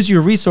then you use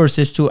your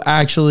resources to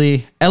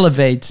actually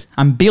elevate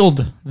and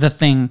build the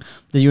thing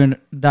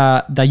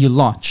that you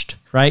launched,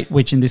 right?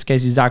 Which in this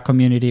case is that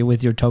community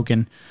with your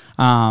token.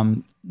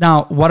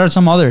 Now, what are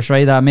some others,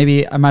 right, that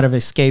maybe I might have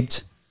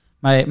escaped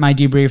my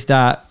debrief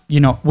that, you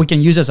know, we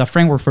can use as a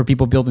framework for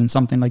people building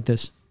something like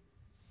this?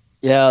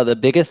 Yeah, the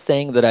biggest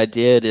thing that I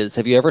did is,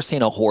 have you ever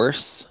seen a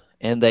horse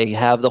and they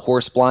have the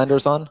horse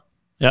blinders on?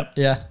 Yep.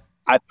 Yeah.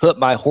 I put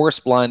my horse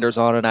blinders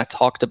on and I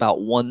talked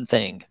about one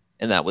thing,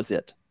 and that was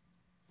it.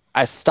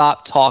 I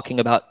stopped talking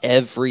about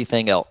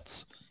everything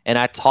else, and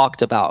I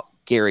talked about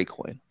Gary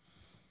Coin.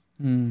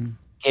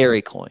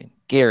 Gary Coin,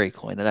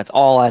 and that's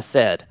all I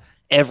said.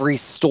 Every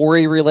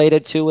story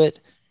related to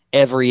it,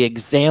 every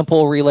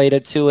example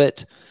related to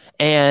it.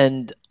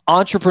 And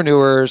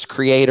entrepreneurs,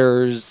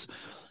 creators,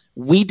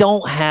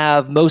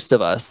 most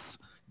of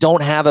us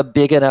don't have a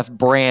big enough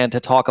brand to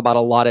talk about a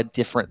lot of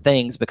different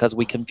things because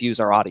we confuse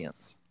our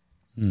audience.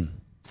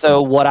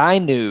 So what I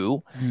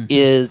knew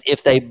is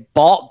if they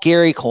bought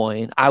Gary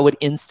Coin, I would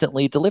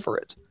instantly deliver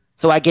it.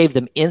 So I gave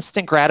them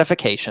instant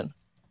gratification,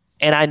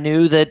 and I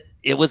knew that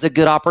it was a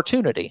good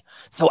opportunity.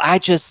 So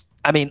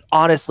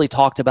honestly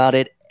talked about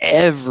it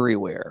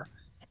everywhere.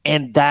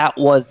 And that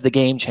was the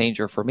game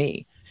changer for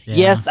me. Yeah.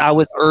 Yes, I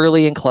was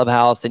early in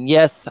Clubhouse, and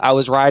yes, I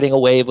was riding a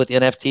wave with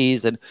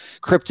NFTs and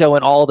crypto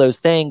and all those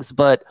things,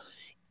 but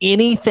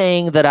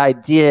anything that I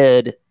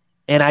did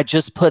and I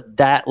just put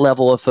that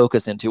level of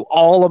focus into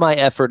all of my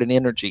effort and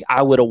energy,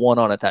 I would have won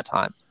on at that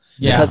time.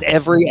 Yeah. Because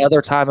every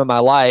other time in my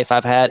life,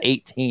 I've had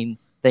 18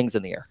 things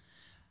in the air.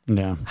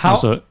 Yeah.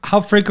 How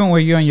frequent were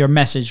you on your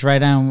message,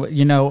 right? And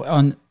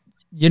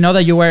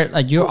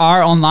that you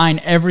are online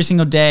every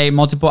single day,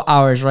 multiple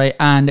hours, right?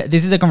 And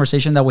this is a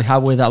conversation that we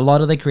have with a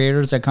lot of the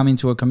creators that come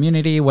into a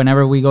community.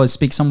 Whenever we go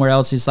speak somewhere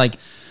else, it's like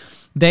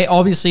they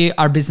obviously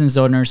are business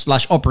owners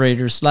 /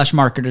 operators /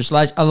 marketers.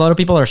 A lot of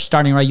people are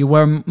starting, right? You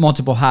wear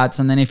multiple hats,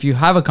 and then if you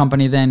have a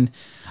company, then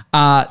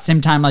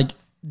same time, like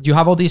you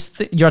have all these,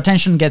 your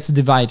attention gets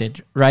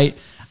divided, right?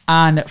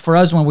 And for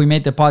us, when we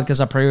made the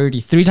podcast a priority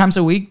 3 times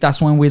a week,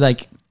 that's when we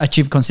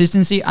achieve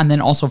consistency and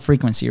then also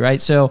frequency, right?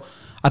 So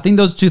I think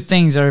those two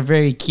things are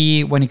very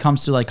key when it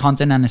comes to like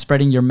content and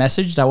spreading your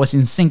message that was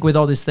in sync with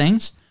all these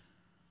things.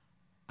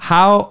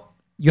 How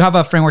you have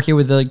a framework here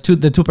with the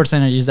two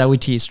percentages that we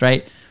teased,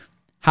 right?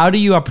 How do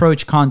you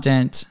approach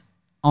content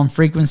on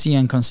frequency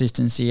and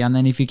consistency? And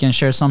then if you can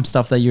share some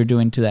stuff that you're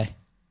doing today.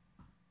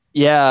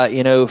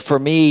 Yeah, for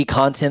me,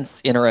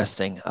 content's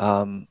interesting.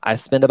 I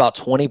spend about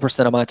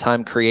 20% of my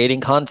time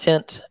creating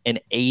content and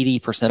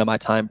 80% of my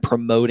time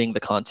promoting the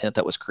content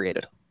that was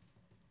created.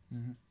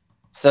 Mm-hmm.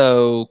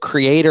 So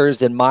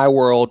creators in my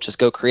world just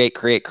go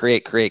create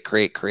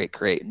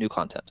new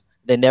content.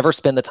 They never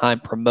spend the time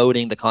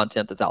promoting the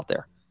content that's out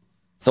there.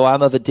 So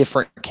I'm of a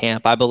different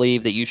camp. I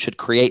believe that you should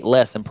create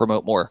less and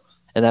promote more.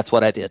 And that's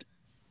what I did.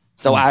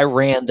 So I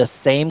ran the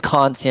same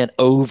content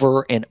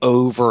over and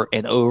over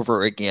and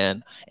over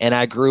again. And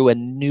I grew a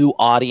new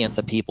audience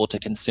of people to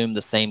consume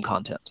the same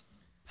content.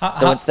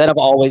 Instead of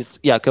always,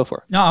 go for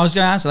it. No, I was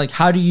going to ask, like,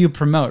 how do you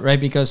promote, right?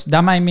 Because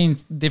that might mean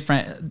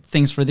different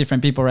things for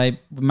different people, right?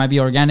 It might be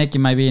organic. It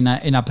might be in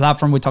a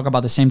platform. We talk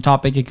about the same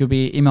topic. It could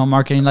be email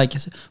marketing. Like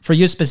for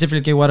you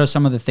specifically, what are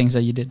some of the things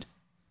that you did?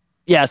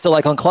 Yeah. So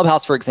like on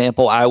Clubhouse, for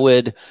example,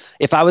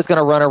 if I was going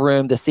to run a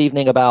room this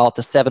evening about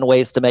the 7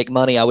 ways to make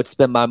money, I would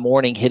spend my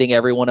morning hitting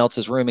everyone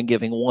else's room and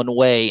giving one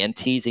way and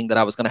teasing that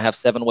I was going to have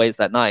 7 ways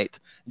that night,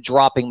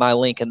 dropping my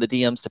link in the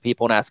DMs to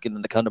people and asking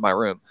them to come to my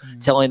room,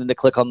 telling them to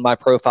click on my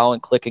profile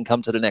and click and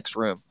come to the next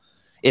room.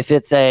 If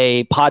it's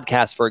a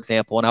podcast, for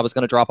example, and I was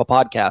going to drop a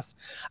podcast,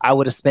 I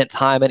would have spent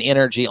time and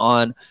energy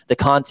on the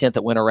content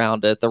that went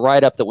around it, the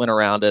write-up that went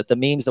around it, the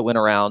memes that went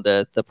around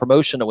it, the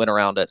promotion that went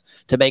around it,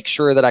 to make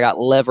sure that I got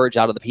leverage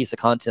out of the piece of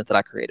content that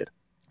I created.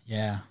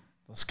 Yeah,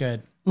 that's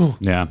good. Ooh.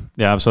 Yeah,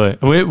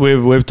 absolutely.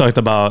 We've talked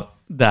about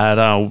that.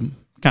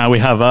 We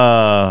have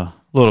a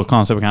little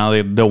concept, kind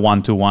of like the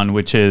 1-to-1,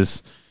 which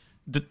is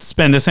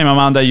spend the same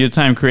amount that you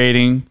time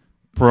creating,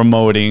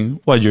 promoting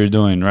what you're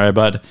doing, right?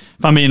 But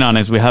if I'm being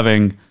honest, we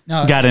haven't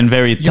gotten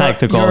very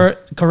tactical. Your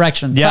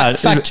correction. Yeah,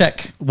 fact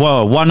check.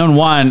 Well,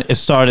 1-on-1 it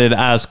started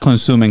as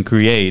consume and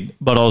create,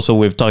 but also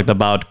we've talked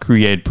about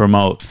create,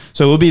 promote.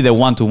 So it will be the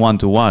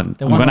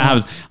 1-to-1-to-1. I'm gonna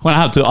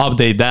have to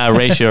update that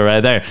ratio right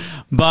there.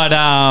 But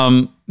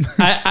I'm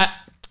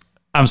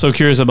so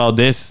curious about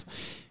this,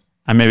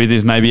 and maybe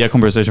this might be a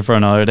conversation for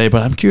another day.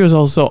 But I'm curious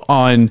also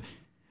on,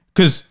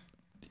 because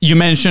you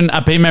mentioned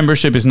a paid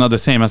membership is not the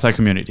same as a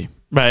community,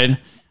 right?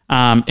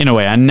 In a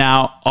way. And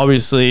now,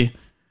 obviously,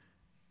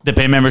 the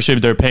paid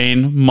membership, they're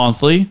paying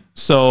monthly.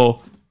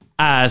 So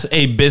as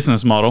a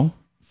business model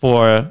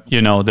for,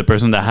 the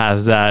person that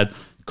has that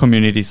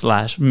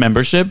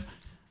community/membership,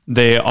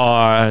 they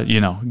are,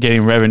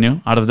 getting revenue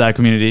out of that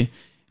community.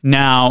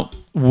 Now,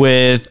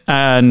 with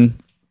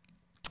an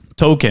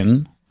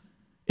token,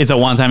 it's a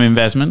one-time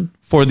investment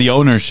for the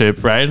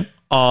ownership, right,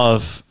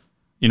 of,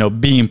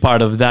 being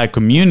part of that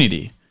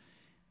community.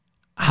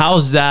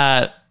 How's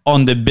that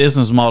on the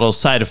business model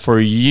side for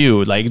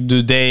you? Like,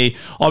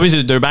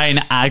 obviously they're buying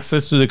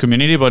access to the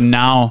community, but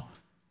now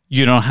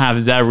you don't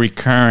have that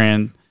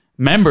recurrent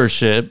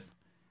membership.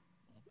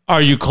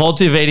 Are you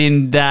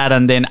cultivating that,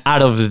 and then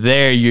out of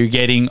there you're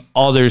getting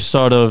other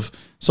sort of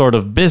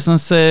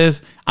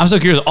businesses? I'm so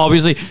curious.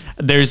 Obviously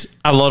there's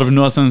a lot of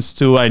nuance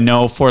too. I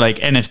know for like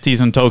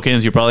NFTs and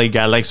tokens, you probably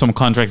got like some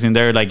contracts in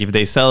there, like if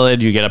they sell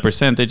it you get a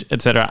percentage,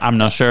 etc. I'm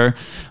not sure,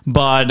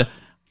 but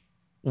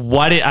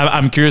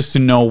I'm curious to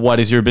know, what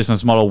is your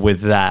business model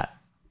with that?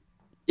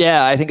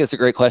 Yeah, I think it's a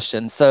great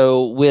question.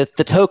 So with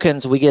the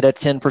tokens, we get a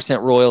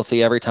 10%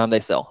 royalty every time they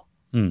sell.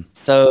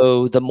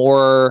 So the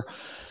more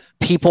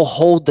people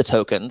hold the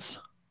tokens,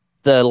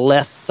 the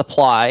less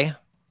supply,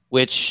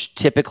 which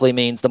typically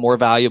means the more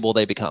valuable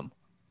they become.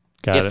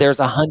 If there's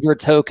 100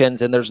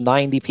 tokens and there's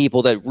 90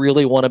 people that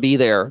really want to be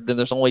there, then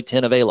there's only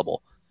 10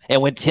 available.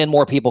 And when 10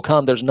 more people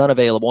come, there's none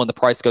available and the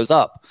price goes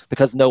up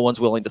because no one's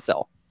willing to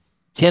sell.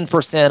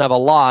 10% of a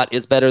lot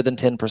is better than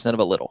 10% of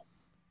a little.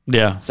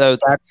 Yeah. So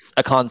that's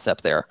a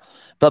concept there.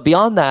 But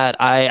beyond that,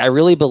 I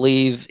really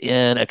believe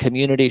in a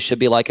community should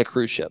be like a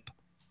cruise ship.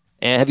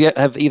 And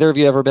have either of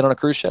you ever been on a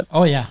cruise ship?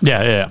 Oh yeah.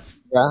 Yeah.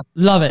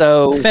 Love it.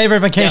 So favorite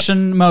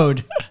vacation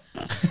mode.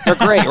 They're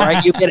great,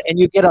 right?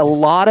 You get a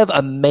lot of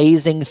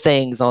amazing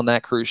things on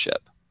that cruise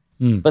ship.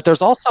 But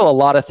there's also a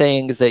lot of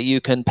things that you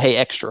can pay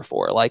extra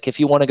for. Like if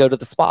you want to go to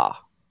the spa.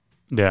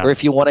 Yeah. Or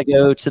if you want to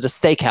go to the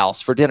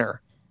steakhouse for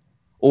dinner.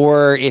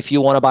 Or if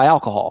you want to buy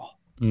alcohol,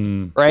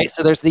 right?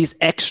 So there's these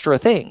extra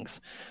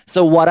things.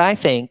 So what I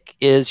think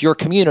is your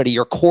community,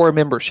 your core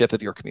membership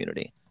of your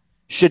community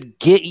should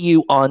get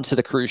you onto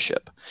the cruise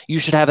ship. You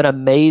should have an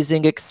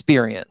amazing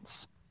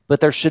experience, but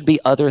there should be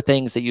other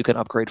things that you can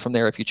upgrade from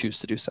there if you choose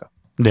to do so.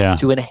 Yeah.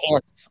 To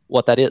enhance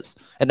what that is.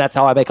 And that's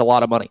how I make a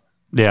lot of money.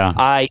 Yeah.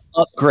 I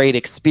upgrade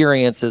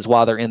experiences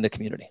while they're in the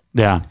community.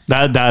 Yeah.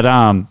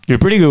 That you're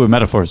pretty good with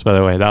metaphors, by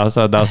the way. That was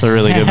a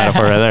really good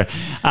metaphor right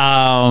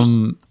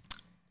there.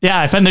 Yeah,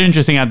 I find it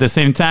interesting. At the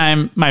same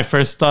time, my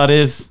first thought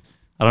is,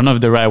 I don't know if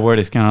the right word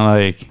is kind of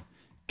like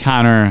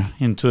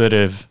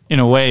counterintuitive in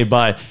a way,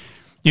 but,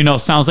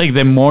 sounds like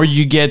the more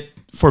you get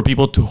for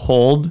people to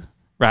hold,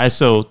 right?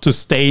 So to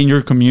stay in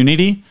your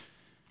community,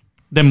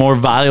 the more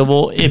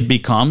valuable it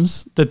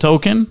becomes, the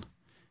token.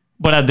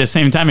 But at the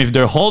same time, if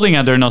they're holding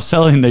it, they're not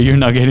selling that, you're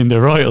not getting the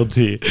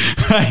royalty,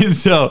 right?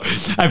 So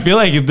I feel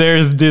like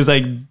there's this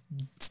like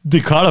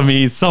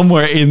dichotomy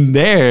somewhere in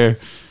there,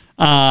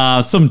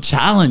 some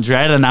challenge,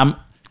 right? And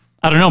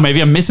I don't know, maybe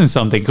I'm missing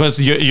something, because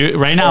you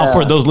right now,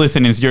 for those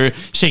listeners, you're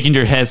shaking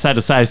your head side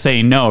to side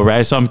saying no,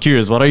 right? So I'm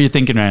curious, what are you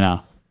thinking right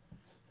now?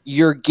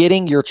 You're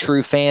getting your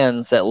true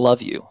fans that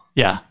love you.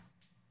 Yeah.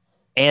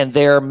 And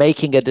they're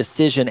making a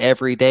decision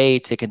every day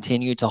to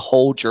continue to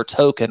hold your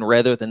token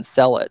rather than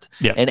sell it.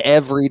 Yeah. And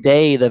every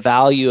day the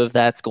value of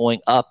that's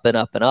going up and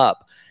up and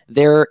up.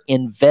 They're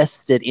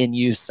invested in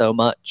you so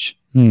much.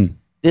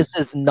 This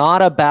is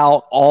not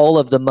about all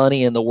of the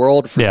money in the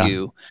world for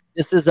you.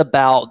 This is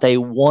about they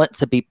want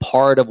to be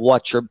part of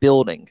what you're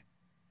building.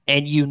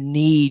 And you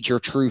need your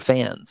true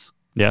fans.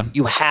 Yeah.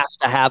 You have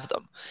to have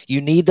them.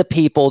 You need the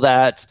people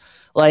that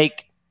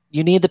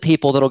you need the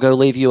people that'll go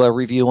leave you a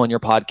review on your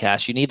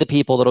podcast. You need the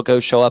people that'll go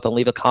show up and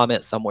leave a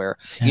comment somewhere.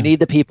 Yeah. You need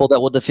the people that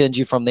will defend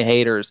you from the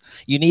haters.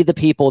 You need the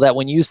people that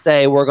when you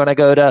say we're going to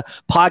go to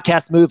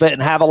Podcast Movement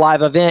and have a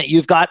live event,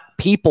 you've got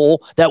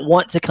people that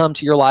want to come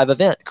to your live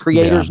event.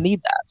 Creators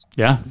need that.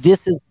 Yeah.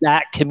 This is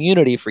that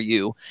community for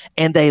you.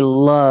 And they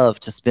love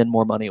to spend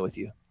more money with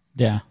you.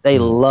 Yeah. They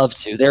love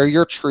to. They're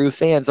your true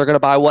fans. They're going to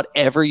buy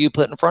whatever you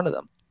put in front of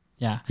them.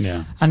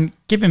 Yeah. And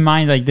keep in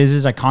mind, like, this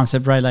is a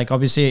concept, right? Like,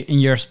 obviously in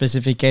your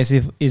specific case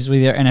is with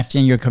your NFT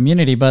and your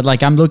community, but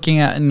like I'm looking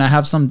at, and I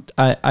have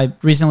I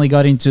recently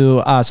got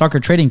into soccer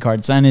trading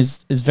cards, and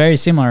it's very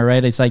similar,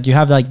 right? It's like you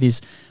have like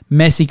this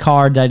Messi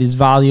card that is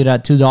valued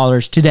at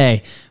 $2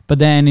 today, but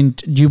then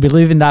you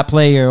believe in that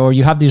player, or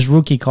you have this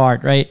rookie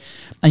card, right?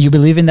 And you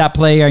believe in that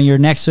player, and you're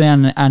next to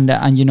him,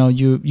 and you know,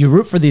 you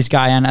root for this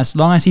guy, and as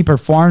long as he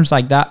performs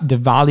like that, the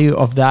value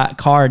of that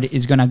card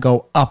is gonna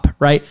go up,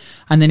 right?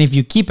 And then if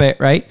you keep it,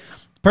 right,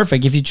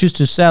 perfect. If you choose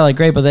to sell it,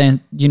 great. But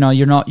then, you know,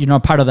 you're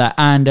not part of that.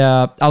 And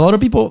a lot of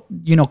people,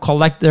 you know,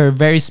 collect their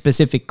very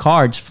specific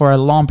cards for a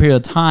long period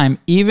of time,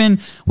 even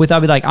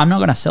without be like, I'm not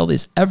gonna sell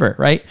this ever,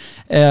 right?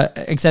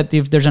 Except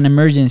if there's an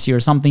emergency or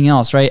something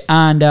else, right?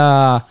 And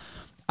I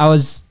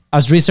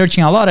was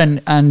researching a lot,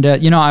 and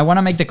you know, I want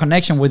to make the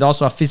connection with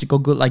also a physical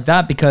good like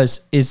that,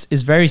 because it's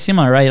very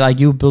similar, right? Like,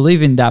 you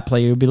believe in that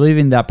player, you believe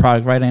in that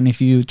product, right? And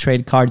if you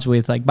trade cards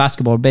with like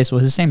basketball or baseball,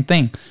 it's the same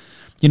thing.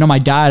 You know, my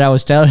dad, I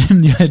was telling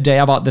him the other day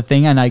about the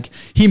thing, and like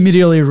he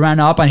immediately ran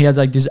up, and he had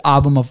like this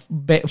album of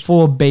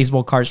full of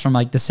baseball cards from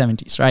like the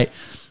 70s, right?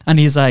 And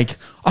he's like,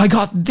 I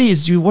got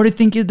this. What do you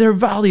think they're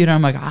valued? And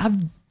I'm like, I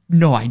have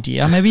no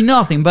idea, maybe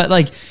nothing, but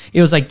like it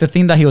was like the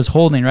thing that he was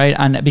holding, right?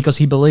 And because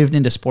he believed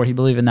in the sport, he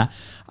believed in that.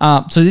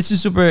 So this is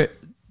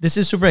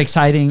super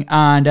exciting.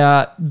 And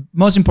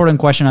most important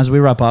question as we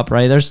wrap up,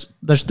 right? There's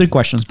 3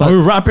 questions, but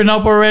we're wrapping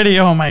up already.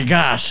 Oh my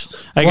gosh,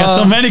 I got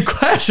so many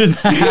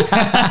questions.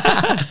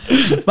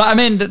 But I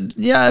mean,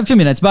 yeah, a few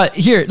minutes. But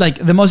here, like,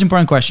 the most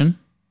important question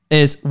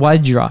is, why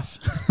giraffe?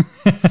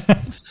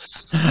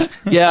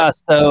 Yeah.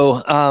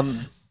 So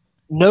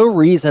no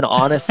reason,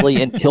 honestly,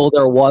 until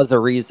there was a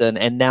reason,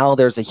 and now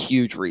there's a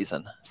huge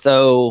reason.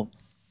 So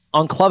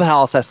on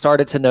Clubhouse, I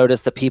started to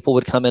notice that people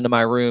would come into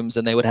my rooms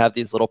and they would have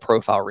these little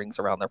profile rings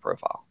around their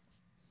profile.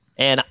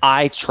 And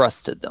I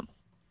trusted them.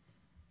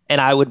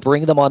 And I would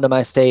bring them onto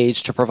my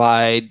stage to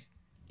provide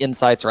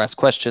insights or ask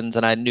questions,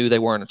 and I knew they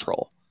weren't a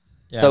troll.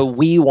 Yeah. So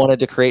we wanted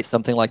to create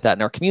something like that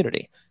in our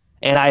community.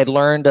 And I had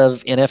learned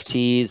of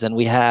NFTs, and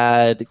we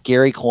had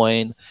Gary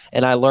Coin,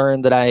 and I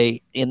learned that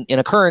in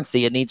a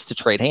currency, it needs to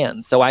trade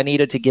hands. So I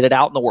needed to get it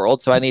out in the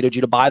world. So I needed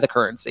you to buy the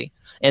currency.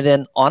 And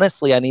then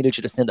honestly, I needed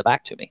you to send it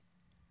back to me.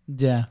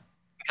 Yeah.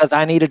 Because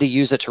I needed to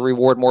use it to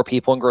reward more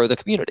people and grow the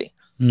community.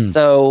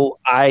 So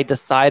I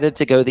decided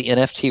to go the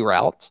NFT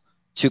route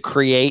to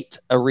create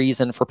a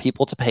reason for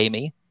people to pay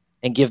me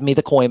and give me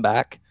the coin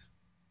back.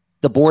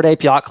 The Bored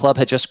Ape Yacht Club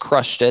had just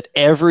crushed it.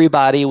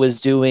 Everybody was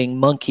doing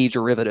monkey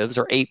derivatives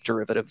or ape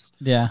derivatives.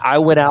 Yeah. I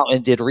went out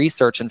and did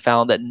research and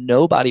found that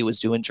nobody was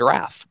doing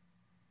giraffe.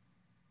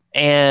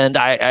 And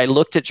I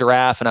looked at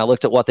giraffe, and I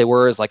looked at what they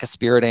were as like a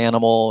spirit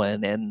animal.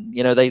 And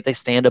you know, they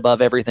stand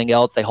above everything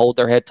else. They hold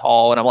their head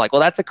tall. And I'm like,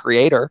 well, that's a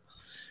creator.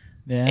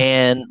 Yeah.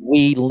 And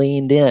we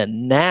leaned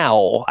in.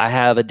 Now I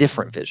have a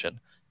different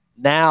vision.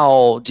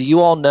 Now, do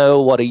you all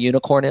know what a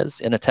unicorn is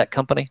in a tech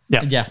company?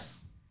 Yeah. $1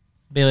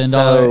 billion.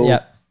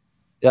 Yeah.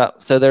 Yeah.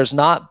 So there's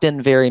not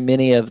been very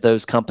many of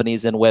those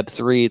companies in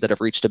Web3 that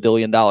have reached $1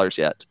 billion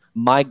yet.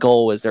 My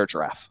goal is their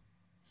giraffe.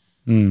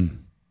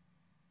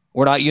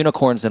 We're not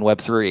unicorns in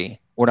Web3.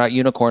 We're not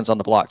unicorns on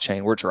the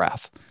blockchain. We're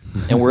giraffe.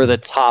 And we're the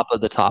top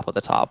of the top of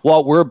the top.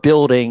 What we're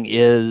building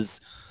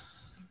is,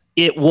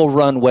 it will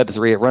run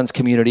Web3. It runs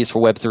communities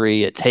for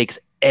Web3. It takes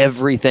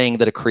everything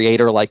that a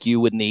creator like you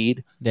would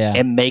need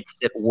and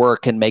makes it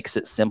work and makes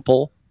it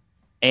simple.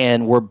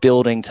 And we're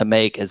building to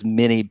make as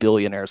many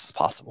billionaires as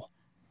possible.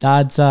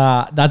 That's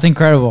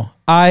incredible.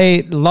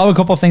 I love a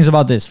couple of things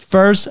about this.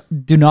 First,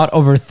 do not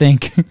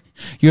overthink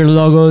your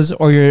logos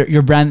or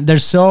your brand.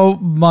 There's so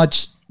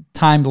much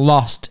time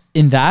lost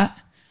in that,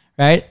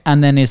 right?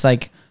 And then it's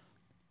like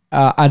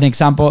an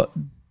example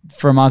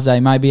from us that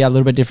might be a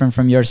little bit different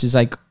from yours is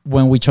like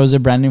when we chose the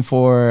branding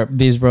for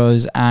Biz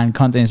Bros and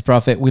Content is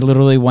Profit, we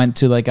literally went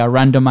to like a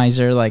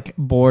randomizer like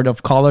board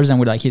of colors and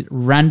we like hit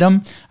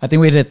random. I think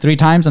we hit it 3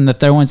 times and the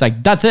third one's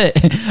like, that's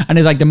it. And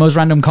it's like the most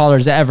random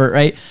colors ever,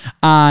 right?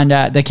 And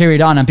they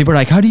carried on and people are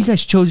like, how do you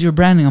guys chose your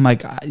branding? I'm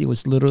like, it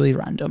was literally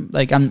random.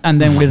 Like, and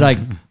then we're like,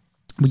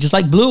 we just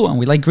like blue and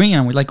we like green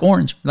and we like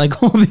orange, we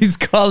like all these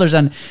colors,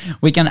 and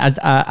we can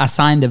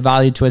assign the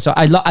value to it. So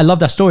I love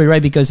that story,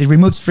 right? Because it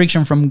removes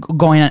friction from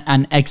going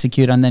and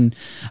execute and then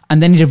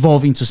it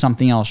evolve into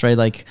something else, right?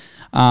 Like,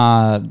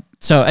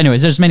 so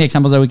anyways, there's many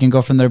examples that we can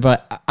go from there,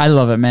 but I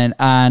love it, man.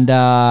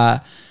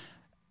 And,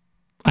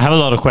 I have a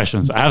lot of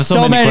questions. I have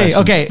so many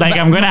questions. Okay. Like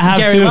I'm going to have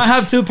Gary, we'll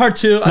have part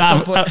 2 at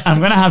some point. I'm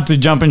going to have to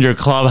jump in your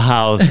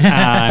clubhouse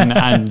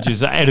and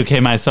just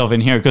educate myself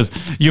in here. Because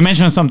you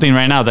mentioned something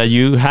right now that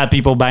you had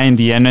people buying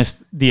the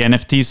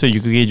NFT so you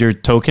could get your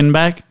token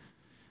back.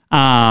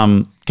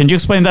 Can you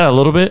explain that a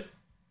little bit?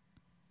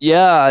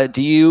 Yeah.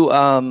 Do you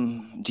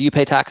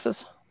pay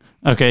taxes?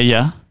 Okay.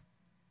 Yeah.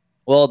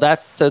 Well,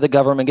 that's so the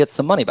government gets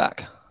some money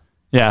back.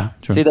 Yeah.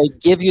 True. See, they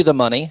give you the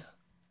money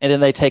and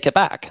then they take it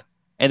back.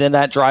 And then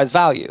that drives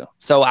value.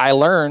 So I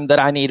learned that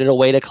I needed a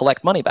way to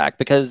collect money back,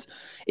 because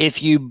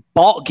if you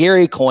bought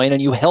Gary Coin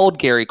and you held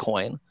Gary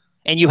Coin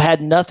and you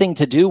had nothing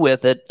to do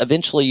with it,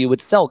 eventually you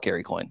would sell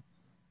Gary Coin.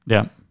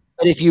 Yeah.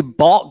 But if you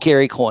bought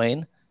Gary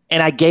Coin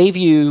and I gave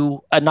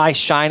you a nice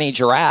shiny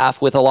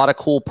giraffe with a lot of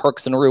cool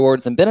perks and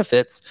rewards and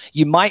benefits,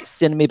 you might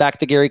send me back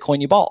the Gary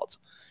Coin you bought.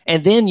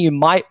 And then you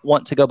might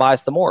want to go buy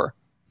some more.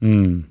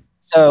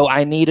 So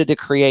I needed to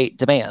create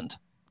demand.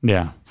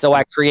 Yeah. So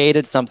I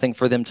created something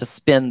for them to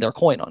spend their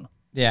coin on.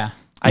 Yeah.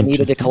 I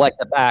needed to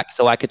collect it back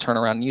so I could turn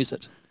around and use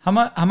it. How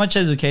much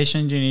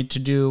education do you need to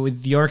do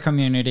with your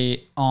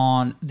community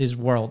on this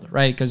world,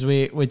 right? Because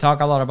we talk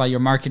a lot about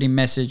your marketing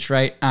message,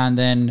 right? And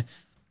then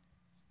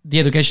the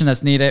education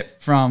that's needed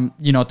from,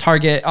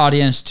 target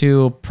audience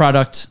to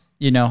product,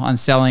 and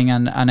selling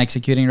and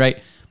executing, right?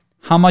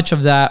 How much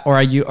of that,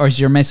 or is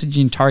your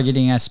messaging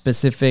targeting a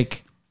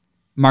specific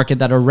market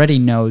that already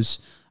knows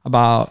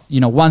about,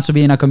 wants to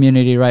be in a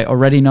community, right?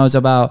 Already knows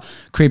about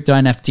crypto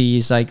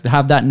NFTs, like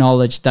have that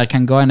knowledge that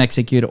can go and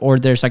execute, or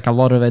there's like a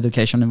lot of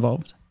education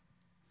involved?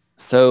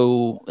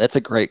 So that's a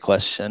great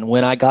question.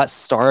 When I got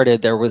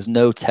started, there was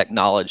no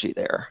technology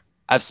there.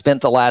 I've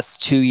spent the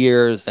last 2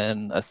 years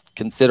and a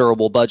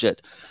considerable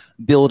budget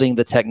building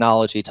the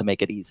technology to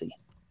make it easy.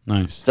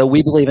 Nice. So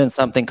we believe in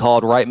something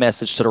called right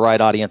message to the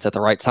right audience at the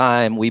right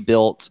time. We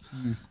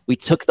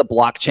took the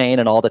blockchain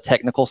and all the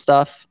technical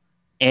stuff,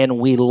 and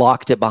we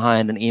locked it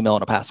behind an email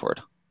and a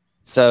password.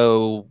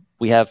 So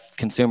we have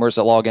consumers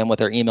that log in with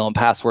their email and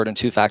password and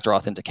 2-factor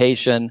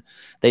authentication.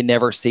 They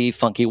never see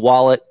funky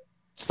wallet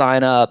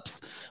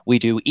signups. We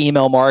do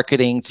email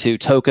marketing to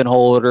token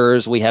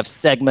holders. We have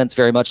segments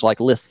very much like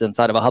lists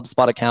inside of a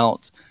HubSpot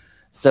account.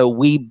 So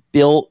we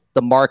built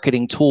the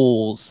marketing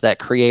tools that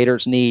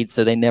creators need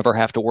so they never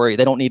have to worry.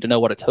 They don't need to know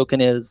what a token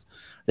is.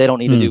 They don't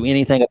need to do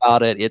anything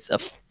about it. It's a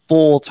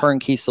full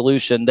turnkey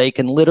solution. They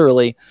can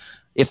literally,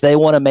 if they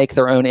want to make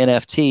their own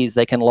NFTs,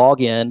 they can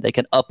log in, they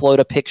can upload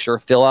a picture,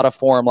 fill out a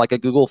form like a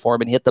Google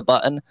form and hit the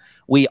button.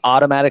 We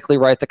automatically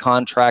write the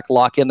contract,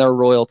 lock in their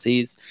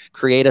royalties,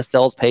 create a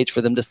sales page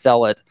for them to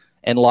sell it,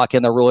 and lock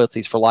in their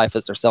royalties for life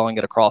as they're selling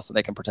it across, and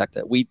they can protect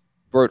it. We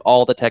wrote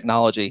all the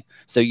technology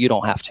so you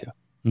don't have to.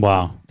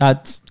 Wow.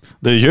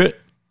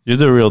 You're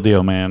the real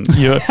deal, man.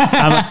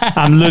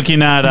 I'm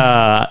looking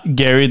at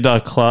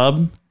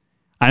Gary.club,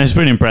 and it's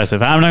pretty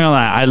impressive. I'm not gonna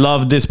lie. I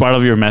love this part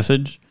of your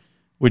message,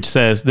 which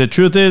says, the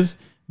truth is,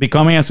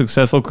 becoming a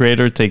successful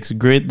creator takes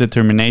grit,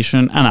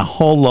 determination, and a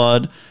whole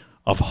lot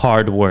of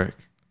hard work,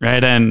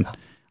 right? And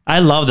I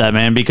love that,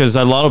 man, because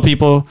a lot of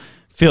people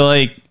feel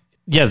like,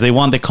 yes, they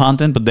want the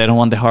content, but they don't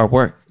want the hard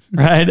work,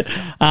 right?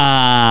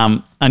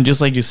 And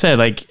just like you said,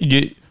 like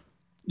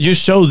you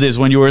showed this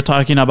when you were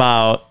talking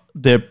about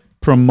the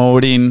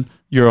promoting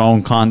your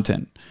own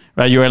content,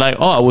 right? You were like,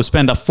 oh, I will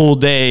spend a full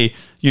day,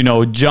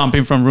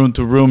 jumping from room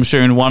to room,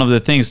 sharing one of the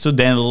things, to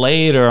then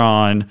later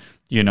on,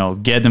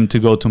 get them to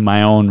go to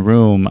my own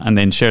room and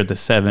then share the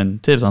 7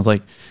 tips. I was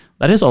like,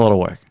 that is a lot of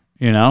work,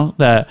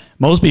 that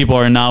most people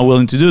are not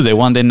willing to do. They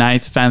want the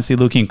nice, fancy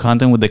looking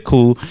content with the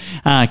cool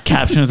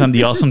captions and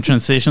the awesome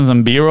transitions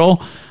and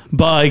B-roll.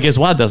 But guess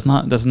what? That's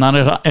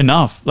not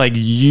enough. Like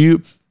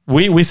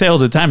we say all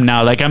the time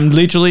now, like I'm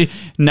literally,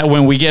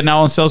 when we get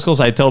now on sales calls,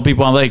 I tell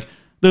people, I'm like,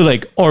 dude,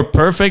 like our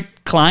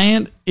perfect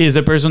client is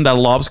a person that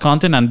loves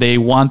content and they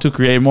want to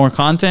create more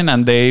content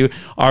and they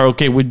are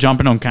okay with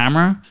jumping on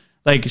camera.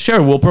 Like,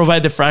 sure, we'll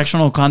provide the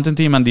fractional content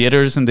team and the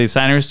editors and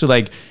designers to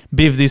like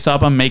beef this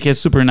up and make it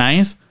super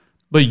nice.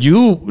 But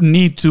you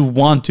need to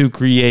want to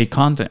create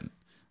content,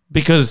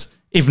 because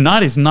if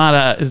not, it's not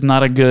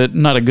a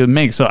good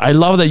mix. So I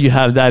love that you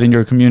have that in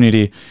your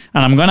community,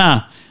 and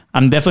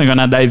I'm definitely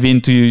gonna dive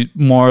into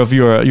more of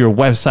your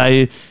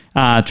website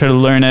try to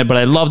learn it. But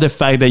I love the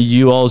fact that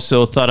you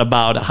also thought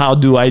about how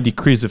do I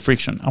decrease the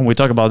friction? And we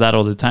talk about that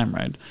all the time,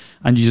 right?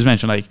 And you just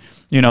mentioned like,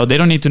 you know, they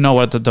don't need to know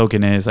what the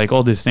token is, like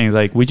all these things.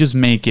 Like we just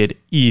make it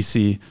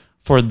easy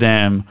for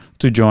them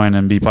to join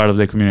and be part of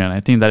the community. And I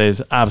think that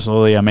is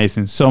absolutely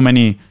amazing. So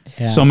many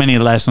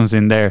lessons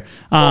in there.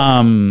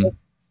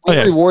 We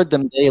reward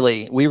them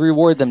daily. We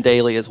reward them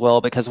daily as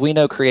well because we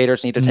know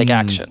creators need to take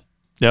action.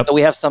 Yep. So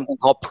we have something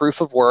called proof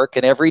of work,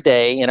 and every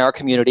day in our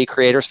community,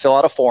 creators fill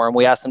out a form.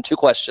 We ask them 2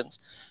 questions.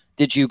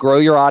 Did you grow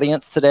your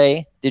audience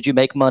today? Did you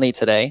make money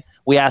today?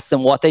 We ask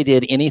them what they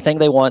did, anything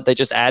they want. They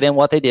just add in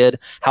what they did.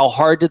 How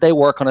hard did they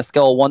work on a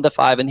scale of 1 to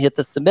 5 and hit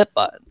the submit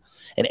button?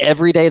 And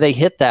every day they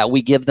hit that,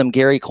 we give them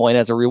Gary Coin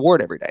as a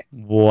reward every day.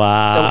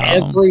 Wow. So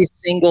every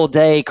single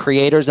day,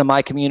 creators in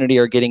my community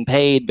are getting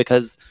paid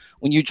because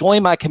when you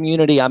join my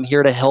community, I'm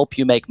here to help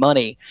you make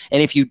money.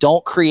 And if you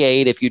don't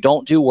create, if you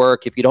don't do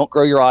work, if you don't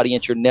grow your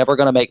audience, you're never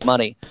going to make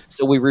money.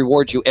 So we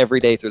reward you every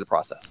day through the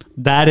process.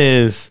 That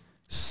is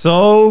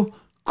so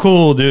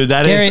cool, dude.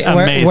 That Gary, is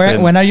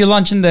amazing. When are you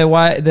launching the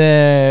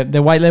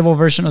white label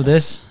version of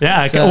this?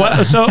 Yeah. So what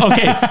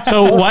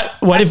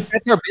if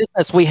that's our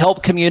business? We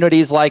help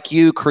communities like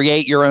you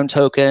create your own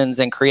tokens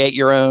and create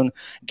your own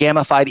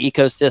gamified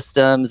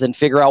ecosystems and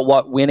figure out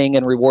what winning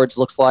and rewards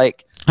looks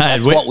like.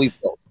 That's what we've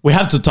built. We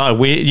have to talk.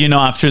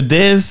 After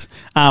this,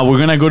 we're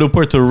gonna go to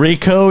Puerto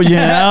Rico,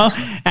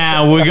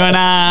 and we're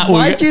gonna.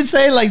 Why'd you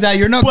say like that?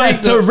 You're not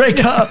Puerto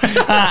Rico,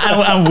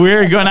 and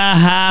we're gonna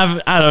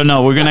have. I don't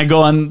know. We're gonna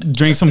go and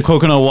drink some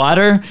coconut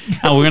water,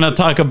 and we're gonna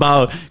talk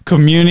about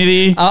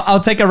community. I'll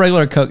take a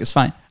regular Coke. It's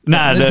fine.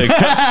 Nah,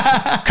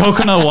 the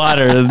coconut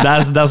water.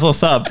 That's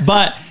what's up.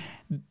 But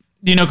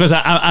because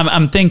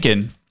I'm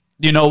thinking.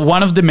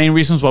 One of the main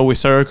reasons why we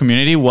started our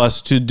community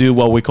was to do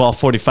what we call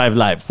 45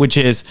 Live, which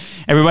is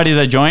everybody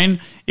that joined,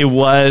 it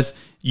was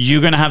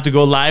you're going to have to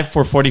go live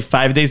for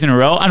 45 days in a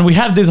row. And we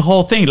have this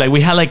whole thing. Like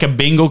we had like a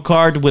bingo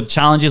card with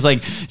challenges.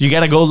 Like you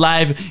got to go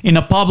live in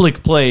a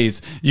public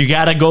place. You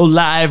got to go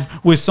live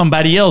with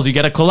somebody else. You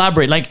got to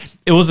collaborate. Like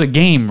it was a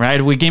game,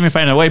 right? We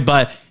gamified in a way.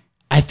 But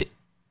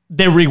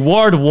the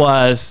reward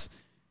was...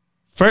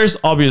 First,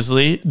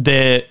 obviously,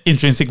 the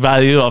intrinsic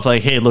value of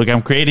like, hey, look,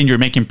 I'm creating, you're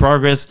making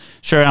progress.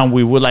 Sure, and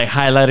we would like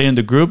highlight it in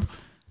the group.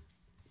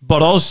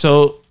 But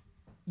also,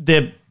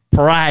 the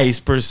prize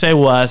per se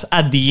was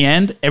at the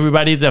end,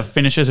 everybody that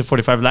finishes a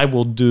 45 Live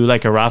will do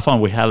like a raffle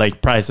and we had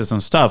like prizes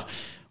and stuff,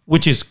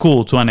 which is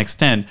cool to an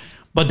extent.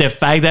 But the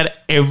fact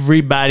that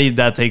everybody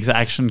that takes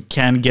action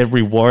can get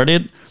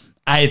rewarded,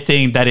 I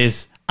think that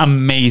is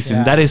amazing.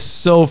 Yeah. That is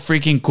so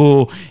freaking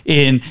cool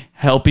in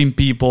helping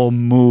people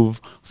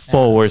move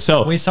forward.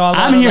 So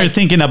I'm here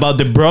thinking about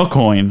the bro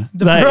coin.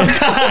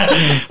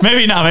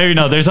 Maybe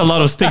not. There's a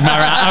lot of stigma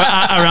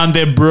around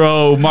the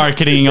bro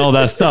marketing, all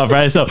that stuff,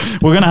 right? So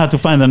we're going to have to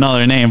find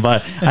another name,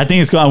 but I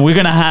think it's cool. And we're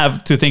going to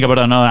have to think about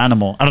another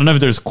animal. I don't know if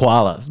there's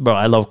koalas. Bro,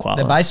 I love koalas.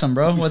 The bison,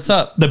 bro. What's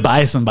up? The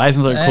bison.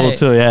 Bisons are cool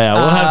too. Yeah.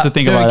 We'll have to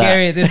think about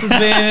Gary, that. This has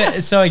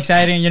been so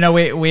exciting.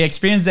 We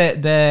experienced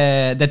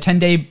the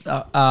 10-day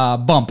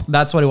bump.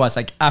 That's what it was.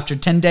 Like after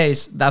 10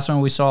 days, that's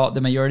when we saw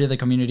the majority of the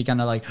community kind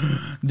of like,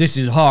 this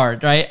is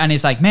hard, right? And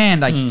it's like,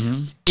 man, like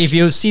if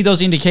you see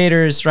those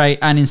indicators, right,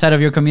 and inside of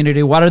your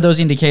community, what are those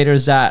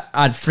indicators that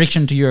add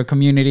friction to your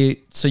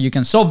community so you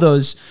can solve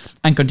those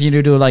and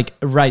continue to like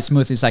ride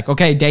smooth? It's like,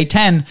 okay, day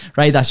 10,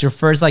 right? That's your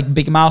first like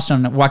big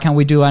milestone. What can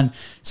we do? And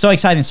so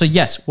exciting. So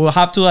yes, we'll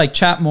have to like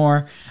chat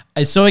more.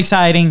 It's so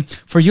exciting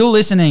for you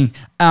listening.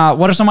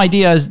 What are some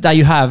ideas that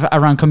you have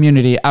around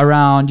community,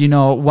 around,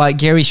 what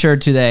Gary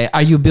shared today?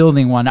 Are you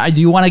building one? Do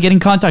you want to get in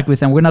contact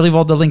with them? We're going to leave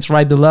all the links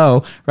right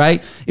below,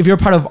 right? If you're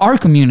part of our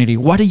community,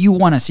 what do you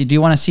want to see? Do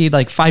you want to see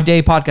like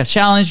 5-day podcast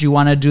challenge? You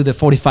want to do the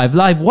 45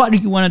 Live? What do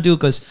you want to do?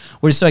 Because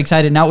we're so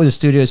excited now with the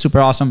studio. It's super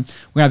awesome.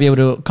 We're going to be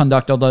able to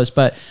conduct all those.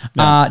 But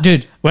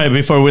dude. Wait,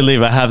 before we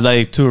leave, I have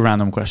like 2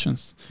 random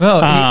questions.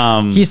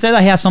 Well, he said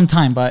that he has some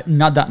time, but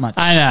not that much.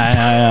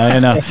 I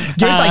know.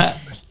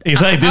 He's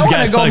like, this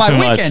guy's like too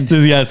much.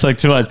 This guy's like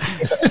too much.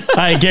 All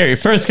right, Gary,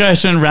 first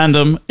question,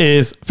 random,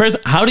 is first,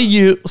 how do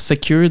you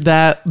secure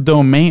that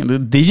domain?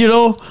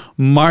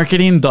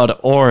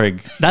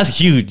 Digitalmarketing.org. That's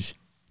huge.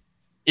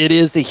 It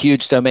is a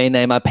huge domain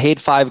name. I paid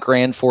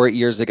 $5,000 for it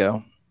years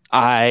ago.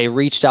 I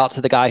reached out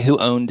to the guy who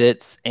owned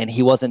it and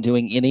he wasn't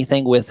doing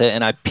anything with it.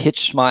 And I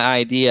pitched my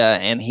idea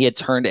and he had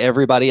turned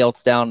everybody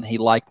else down. He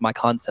liked my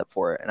concept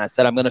for it. And I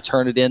said, I'm going to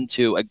turn it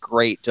into a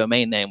great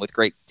domain name with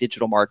great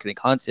digital marketing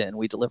content. And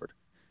we delivered.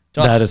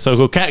 That is so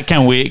cool.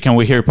 Can we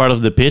hear part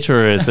of the pitch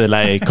or is it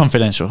like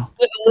confidential?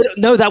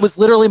 No, that was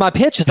literally my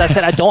pitch. As I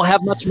said, I don't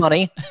have much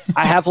money.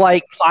 I have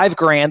like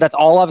 $5,000. That's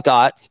all I've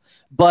got.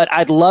 But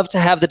I'd love to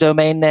have the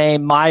domain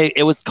name.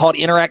 It was called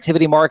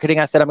Interactivity Marketing.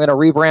 I said, I'm going to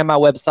rebrand my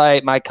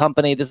website, my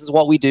company. This is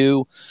what we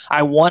do.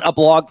 I want a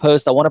blog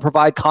post. I want to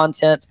provide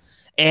content.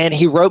 And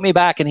he wrote me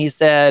back and he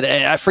said,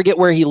 I forget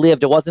where he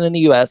lived. It wasn't in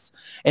the US.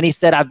 And he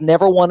said, I've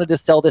never wanted to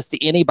sell this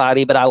to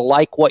anybody, but I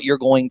like what you're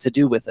going to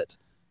do with it.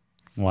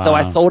 So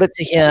I sold it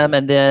to him,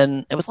 and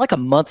then it was like a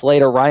month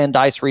later, Ryan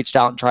Dice reached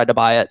out and tried to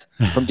buy it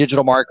from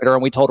Digital Marketer,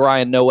 and we told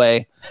Ryan, no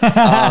way.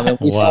 And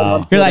we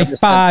You're like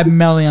 $5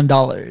 million. We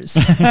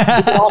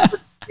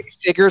offered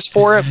 6 figures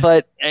for it,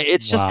 but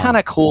it's just kind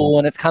of cool,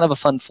 and it's kind of a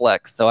fun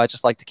flex. So I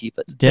just like to keep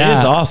it. Yeah. It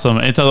is awesome.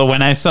 It's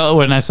when I saw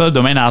the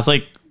domain, I was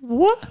like,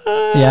 what?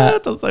 Yeah.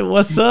 I was like,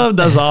 what's up?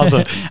 That's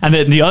awesome. And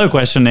then the other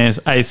question is,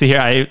 I see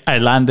here, I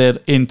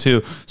landed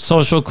into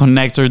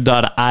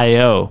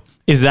socialconnector.io.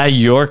 Is that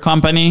your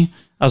company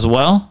as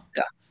well?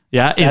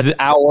 Yeah.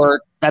 Yeah.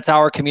 That's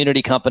our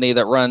community company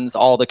that runs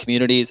all the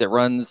communities. It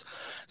runs.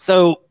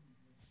 So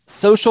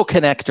Social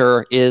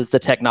Connector is the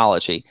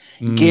technology.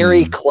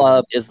 Gary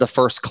Club is the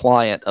first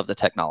client of the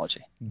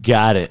technology.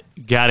 Got it.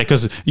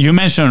 Because you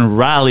mentioned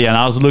Rally, and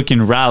I was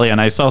looking Rally,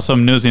 and I saw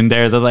some news in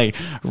there that's like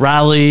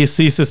Rally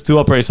ceases to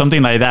operate,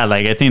 something like that.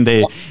 Like I think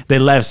they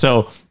left.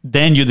 So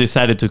then you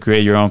decided to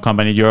create your own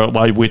company.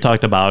 What we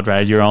talked about,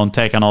 right? Your own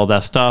tech and all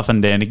that stuff.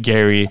 And then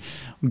Gary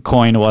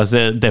Coin was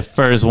the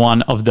first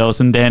one of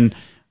those. And then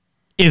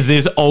is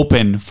this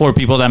open for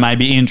people that might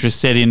be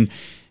interested in,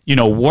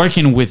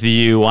 working with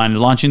you and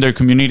launching their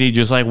community,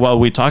 just like what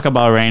we talk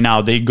about right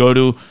now? They go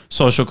to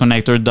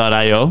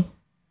socialconnector.io.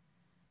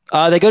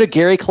 They go to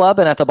Gary Club,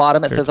 and at the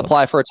bottom it says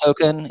apply for a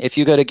token. If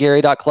you go to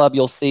gary.club,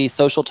 you'll see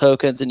social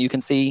tokens, and you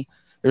can see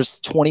there's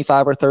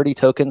 25 or 30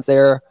 tokens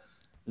there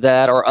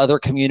that are other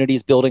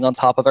communities building on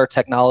top of our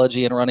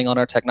technology and running on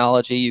our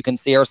technology. You can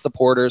see our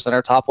supporters and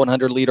our top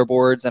 100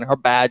 leaderboards and our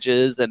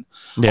badges and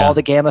all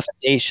the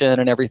gamification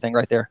and everything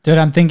right there. Dude,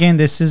 I'm thinking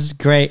this is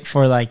great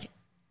for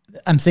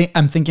I'm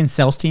thinking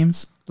sales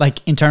teams, like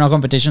internal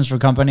competitions for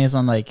companies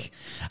on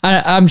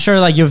I'm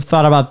sure you've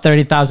thought about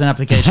 30,000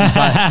 applications,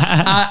 but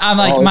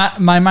I'm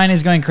my mind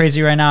is going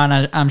crazy right now,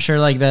 and I'm sure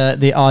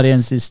the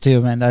audience is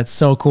too, man. That's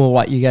so cool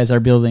what you guys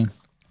are building.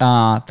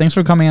 Thanks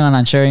for coming on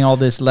and sharing all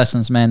these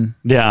lessons, man.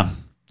 Yeah.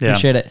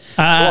 Appreciate it.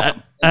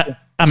 I'm Stop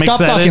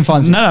excited. Talking,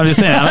 Fonzie. No, I'm just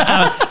saying.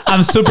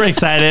 I'm super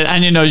excited,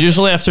 and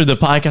usually after the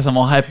podcast, I'm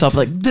all hyped up,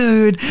 like,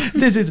 dude,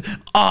 this is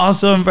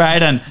awesome,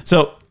 right? And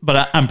so,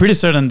 but I'm pretty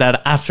certain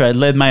that after I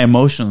let my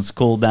emotions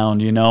cool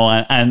down,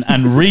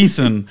 and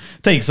reason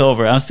takes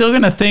over, I'm still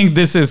gonna think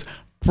this is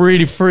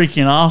pretty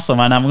freaking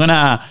awesome, and I'm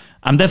gonna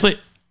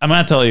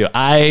tell you,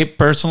 I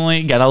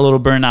personally got a little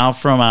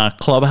burnout from a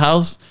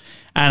Clubhouse.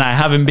 And I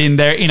haven't been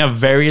there in a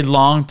very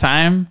long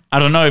time. I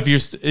don't know if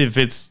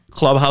it's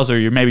Clubhouse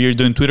or maybe you're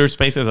doing Twitter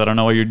Spaces. I don't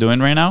know what you're doing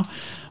right now,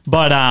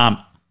 but I'm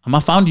gonna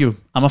found you,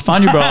 bro.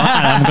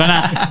 And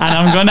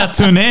I'm gonna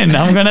tune in.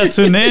 I'm gonna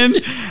tune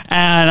in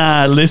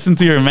and listen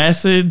to your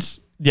message.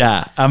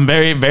 Yeah, I'm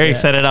very very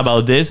excited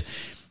about this.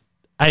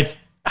 I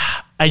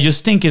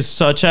just think it's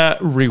such a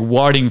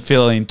rewarding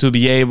feeling to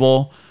be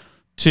able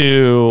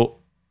to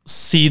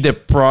see the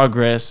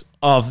progress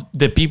of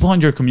the people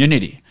in your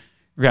community,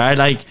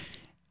 right?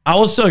 I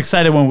was so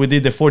excited when we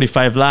did the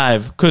 45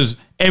 Live because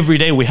every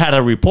day we had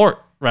a report,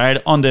 right?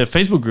 On the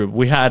Facebook group,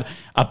 we had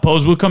a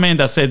post would come in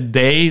that said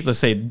let's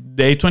say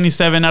day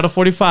 27 out of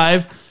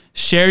 45,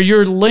 share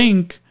your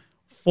link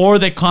for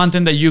the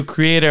content that you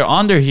created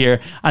under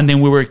here. And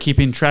then we were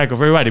keeping track of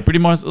everybody, pretty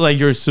much like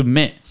your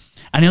submit.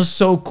 And it was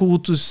so cool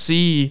to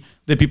see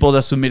the people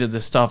that submitted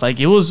the stuff.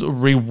 It was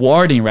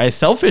rewarding, right?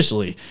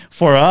 Selfishly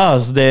for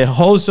us, the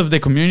host of the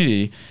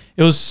community.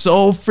 It was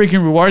so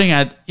freaking rewarding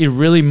that it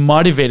really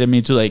motivated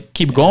me to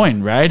keep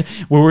going, right?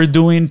 We were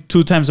doing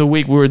 2 times a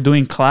week. We were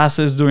doing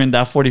classes during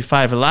that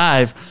 45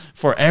 Live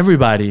for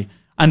everybody.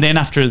 And then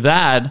after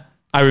that,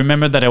 I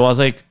remember that I was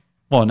like,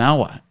 well, now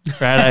what?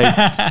 Right?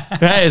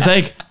 Right? It's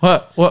like,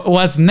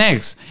 what's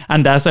next?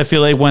 And that's, I feel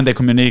like, when the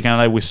community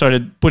we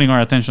started putting our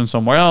attention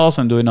somewhere else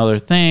and doing other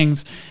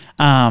things.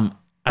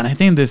 And I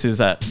think this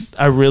is a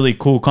really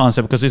cool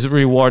concept because it's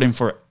rewarding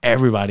for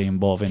everybody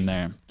involved in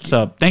there.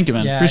 So thank you,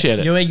 man. Appreciate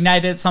it. You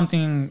ignited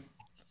something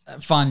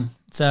fun.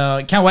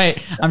 So can't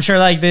wait. I'm sure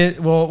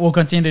we'll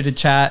continue to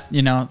chat,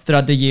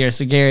 throughout the year.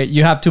 So Gary,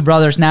 you have 2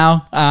 brothers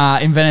now,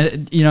 in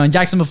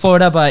Jacksonville,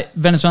 Florida, but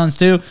Venezuelans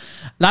too.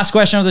 Last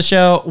question of the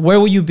show: where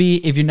will you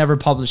be if you never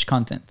published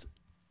content?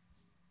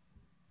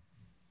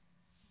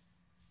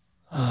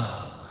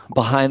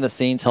 Behind the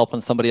scenes,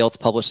 helping somebody else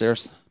publish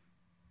theirs.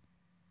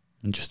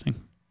 Interesting.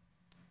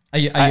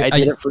 I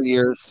did it for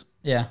years.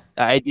 Yeah.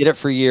 I did it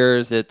for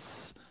years.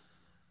 It's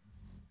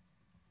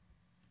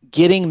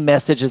getting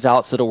messages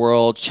out to the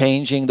world,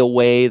 changing the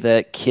way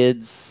that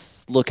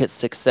kids look at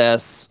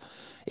success.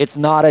 It's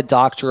not a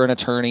doctor or an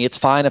attorney. It's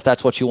fine if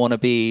that's what you want to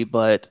be,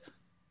 but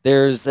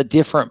there's a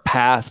different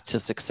path to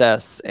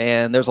success.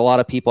 And there's a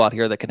lot of people out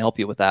here that can help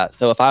you with that.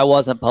 So if I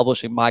wasn't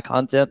publishing my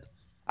content,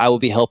 I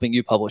would be helping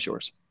you publish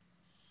yours.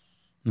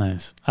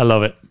 Nice. I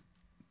love it.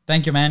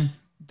 Thank you, man.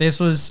 This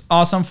was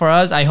awesome for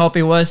us. I hope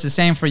it was the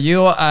same for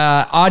you.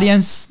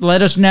 Audience,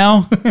 let us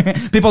know.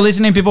 People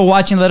listening, people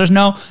watching, let us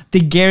know.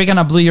 Did Gary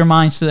gonna blow your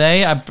minds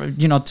today?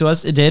 To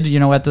us, it did. We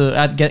had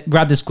to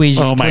grab the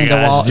squeegee. Oh my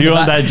gosh, do you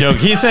want that joke?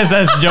 He says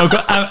that joke.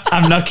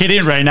 I'm not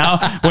kidding right now.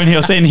 When he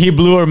was saying he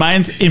blew our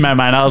minds, in my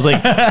mind, I was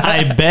like,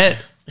 I bet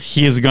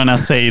he's gonna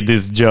say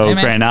this joke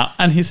right now,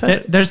 and he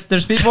said, "There's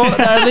people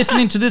that are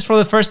listening to this for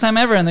the first time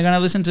ever, and they're gonna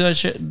listen to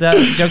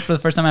that joke for the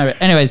first time ever."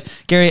 Anyways,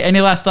 Gary,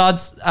 any last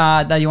thoughts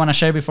that you want to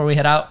share before we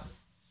head out?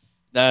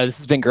 This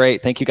has been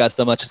great. Thank you guys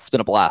so much. It's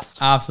been a blast.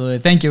 Absolutely.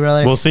 Thank you,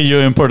 brother. We'll see you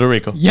in Puerto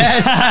Rico.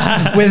 Yes.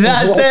 With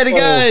that said,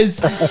 guys,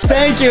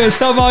 thank you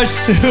so much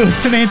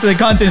for tuning into the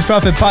Contents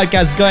Profit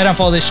Podcast. Go ahead and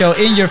follow the show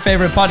in your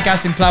favorite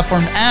podcasting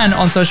platform and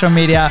on social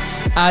media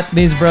at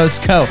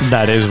BizBrosCo.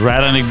 That is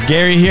right. And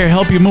Gary here,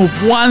 help you move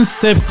one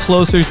step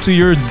closer to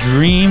your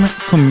dream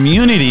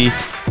community.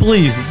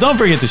 Please don't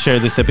forget to share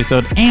this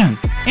episode and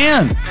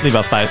leave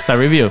a 5-star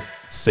review.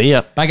 See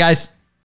ya. Bye, guys.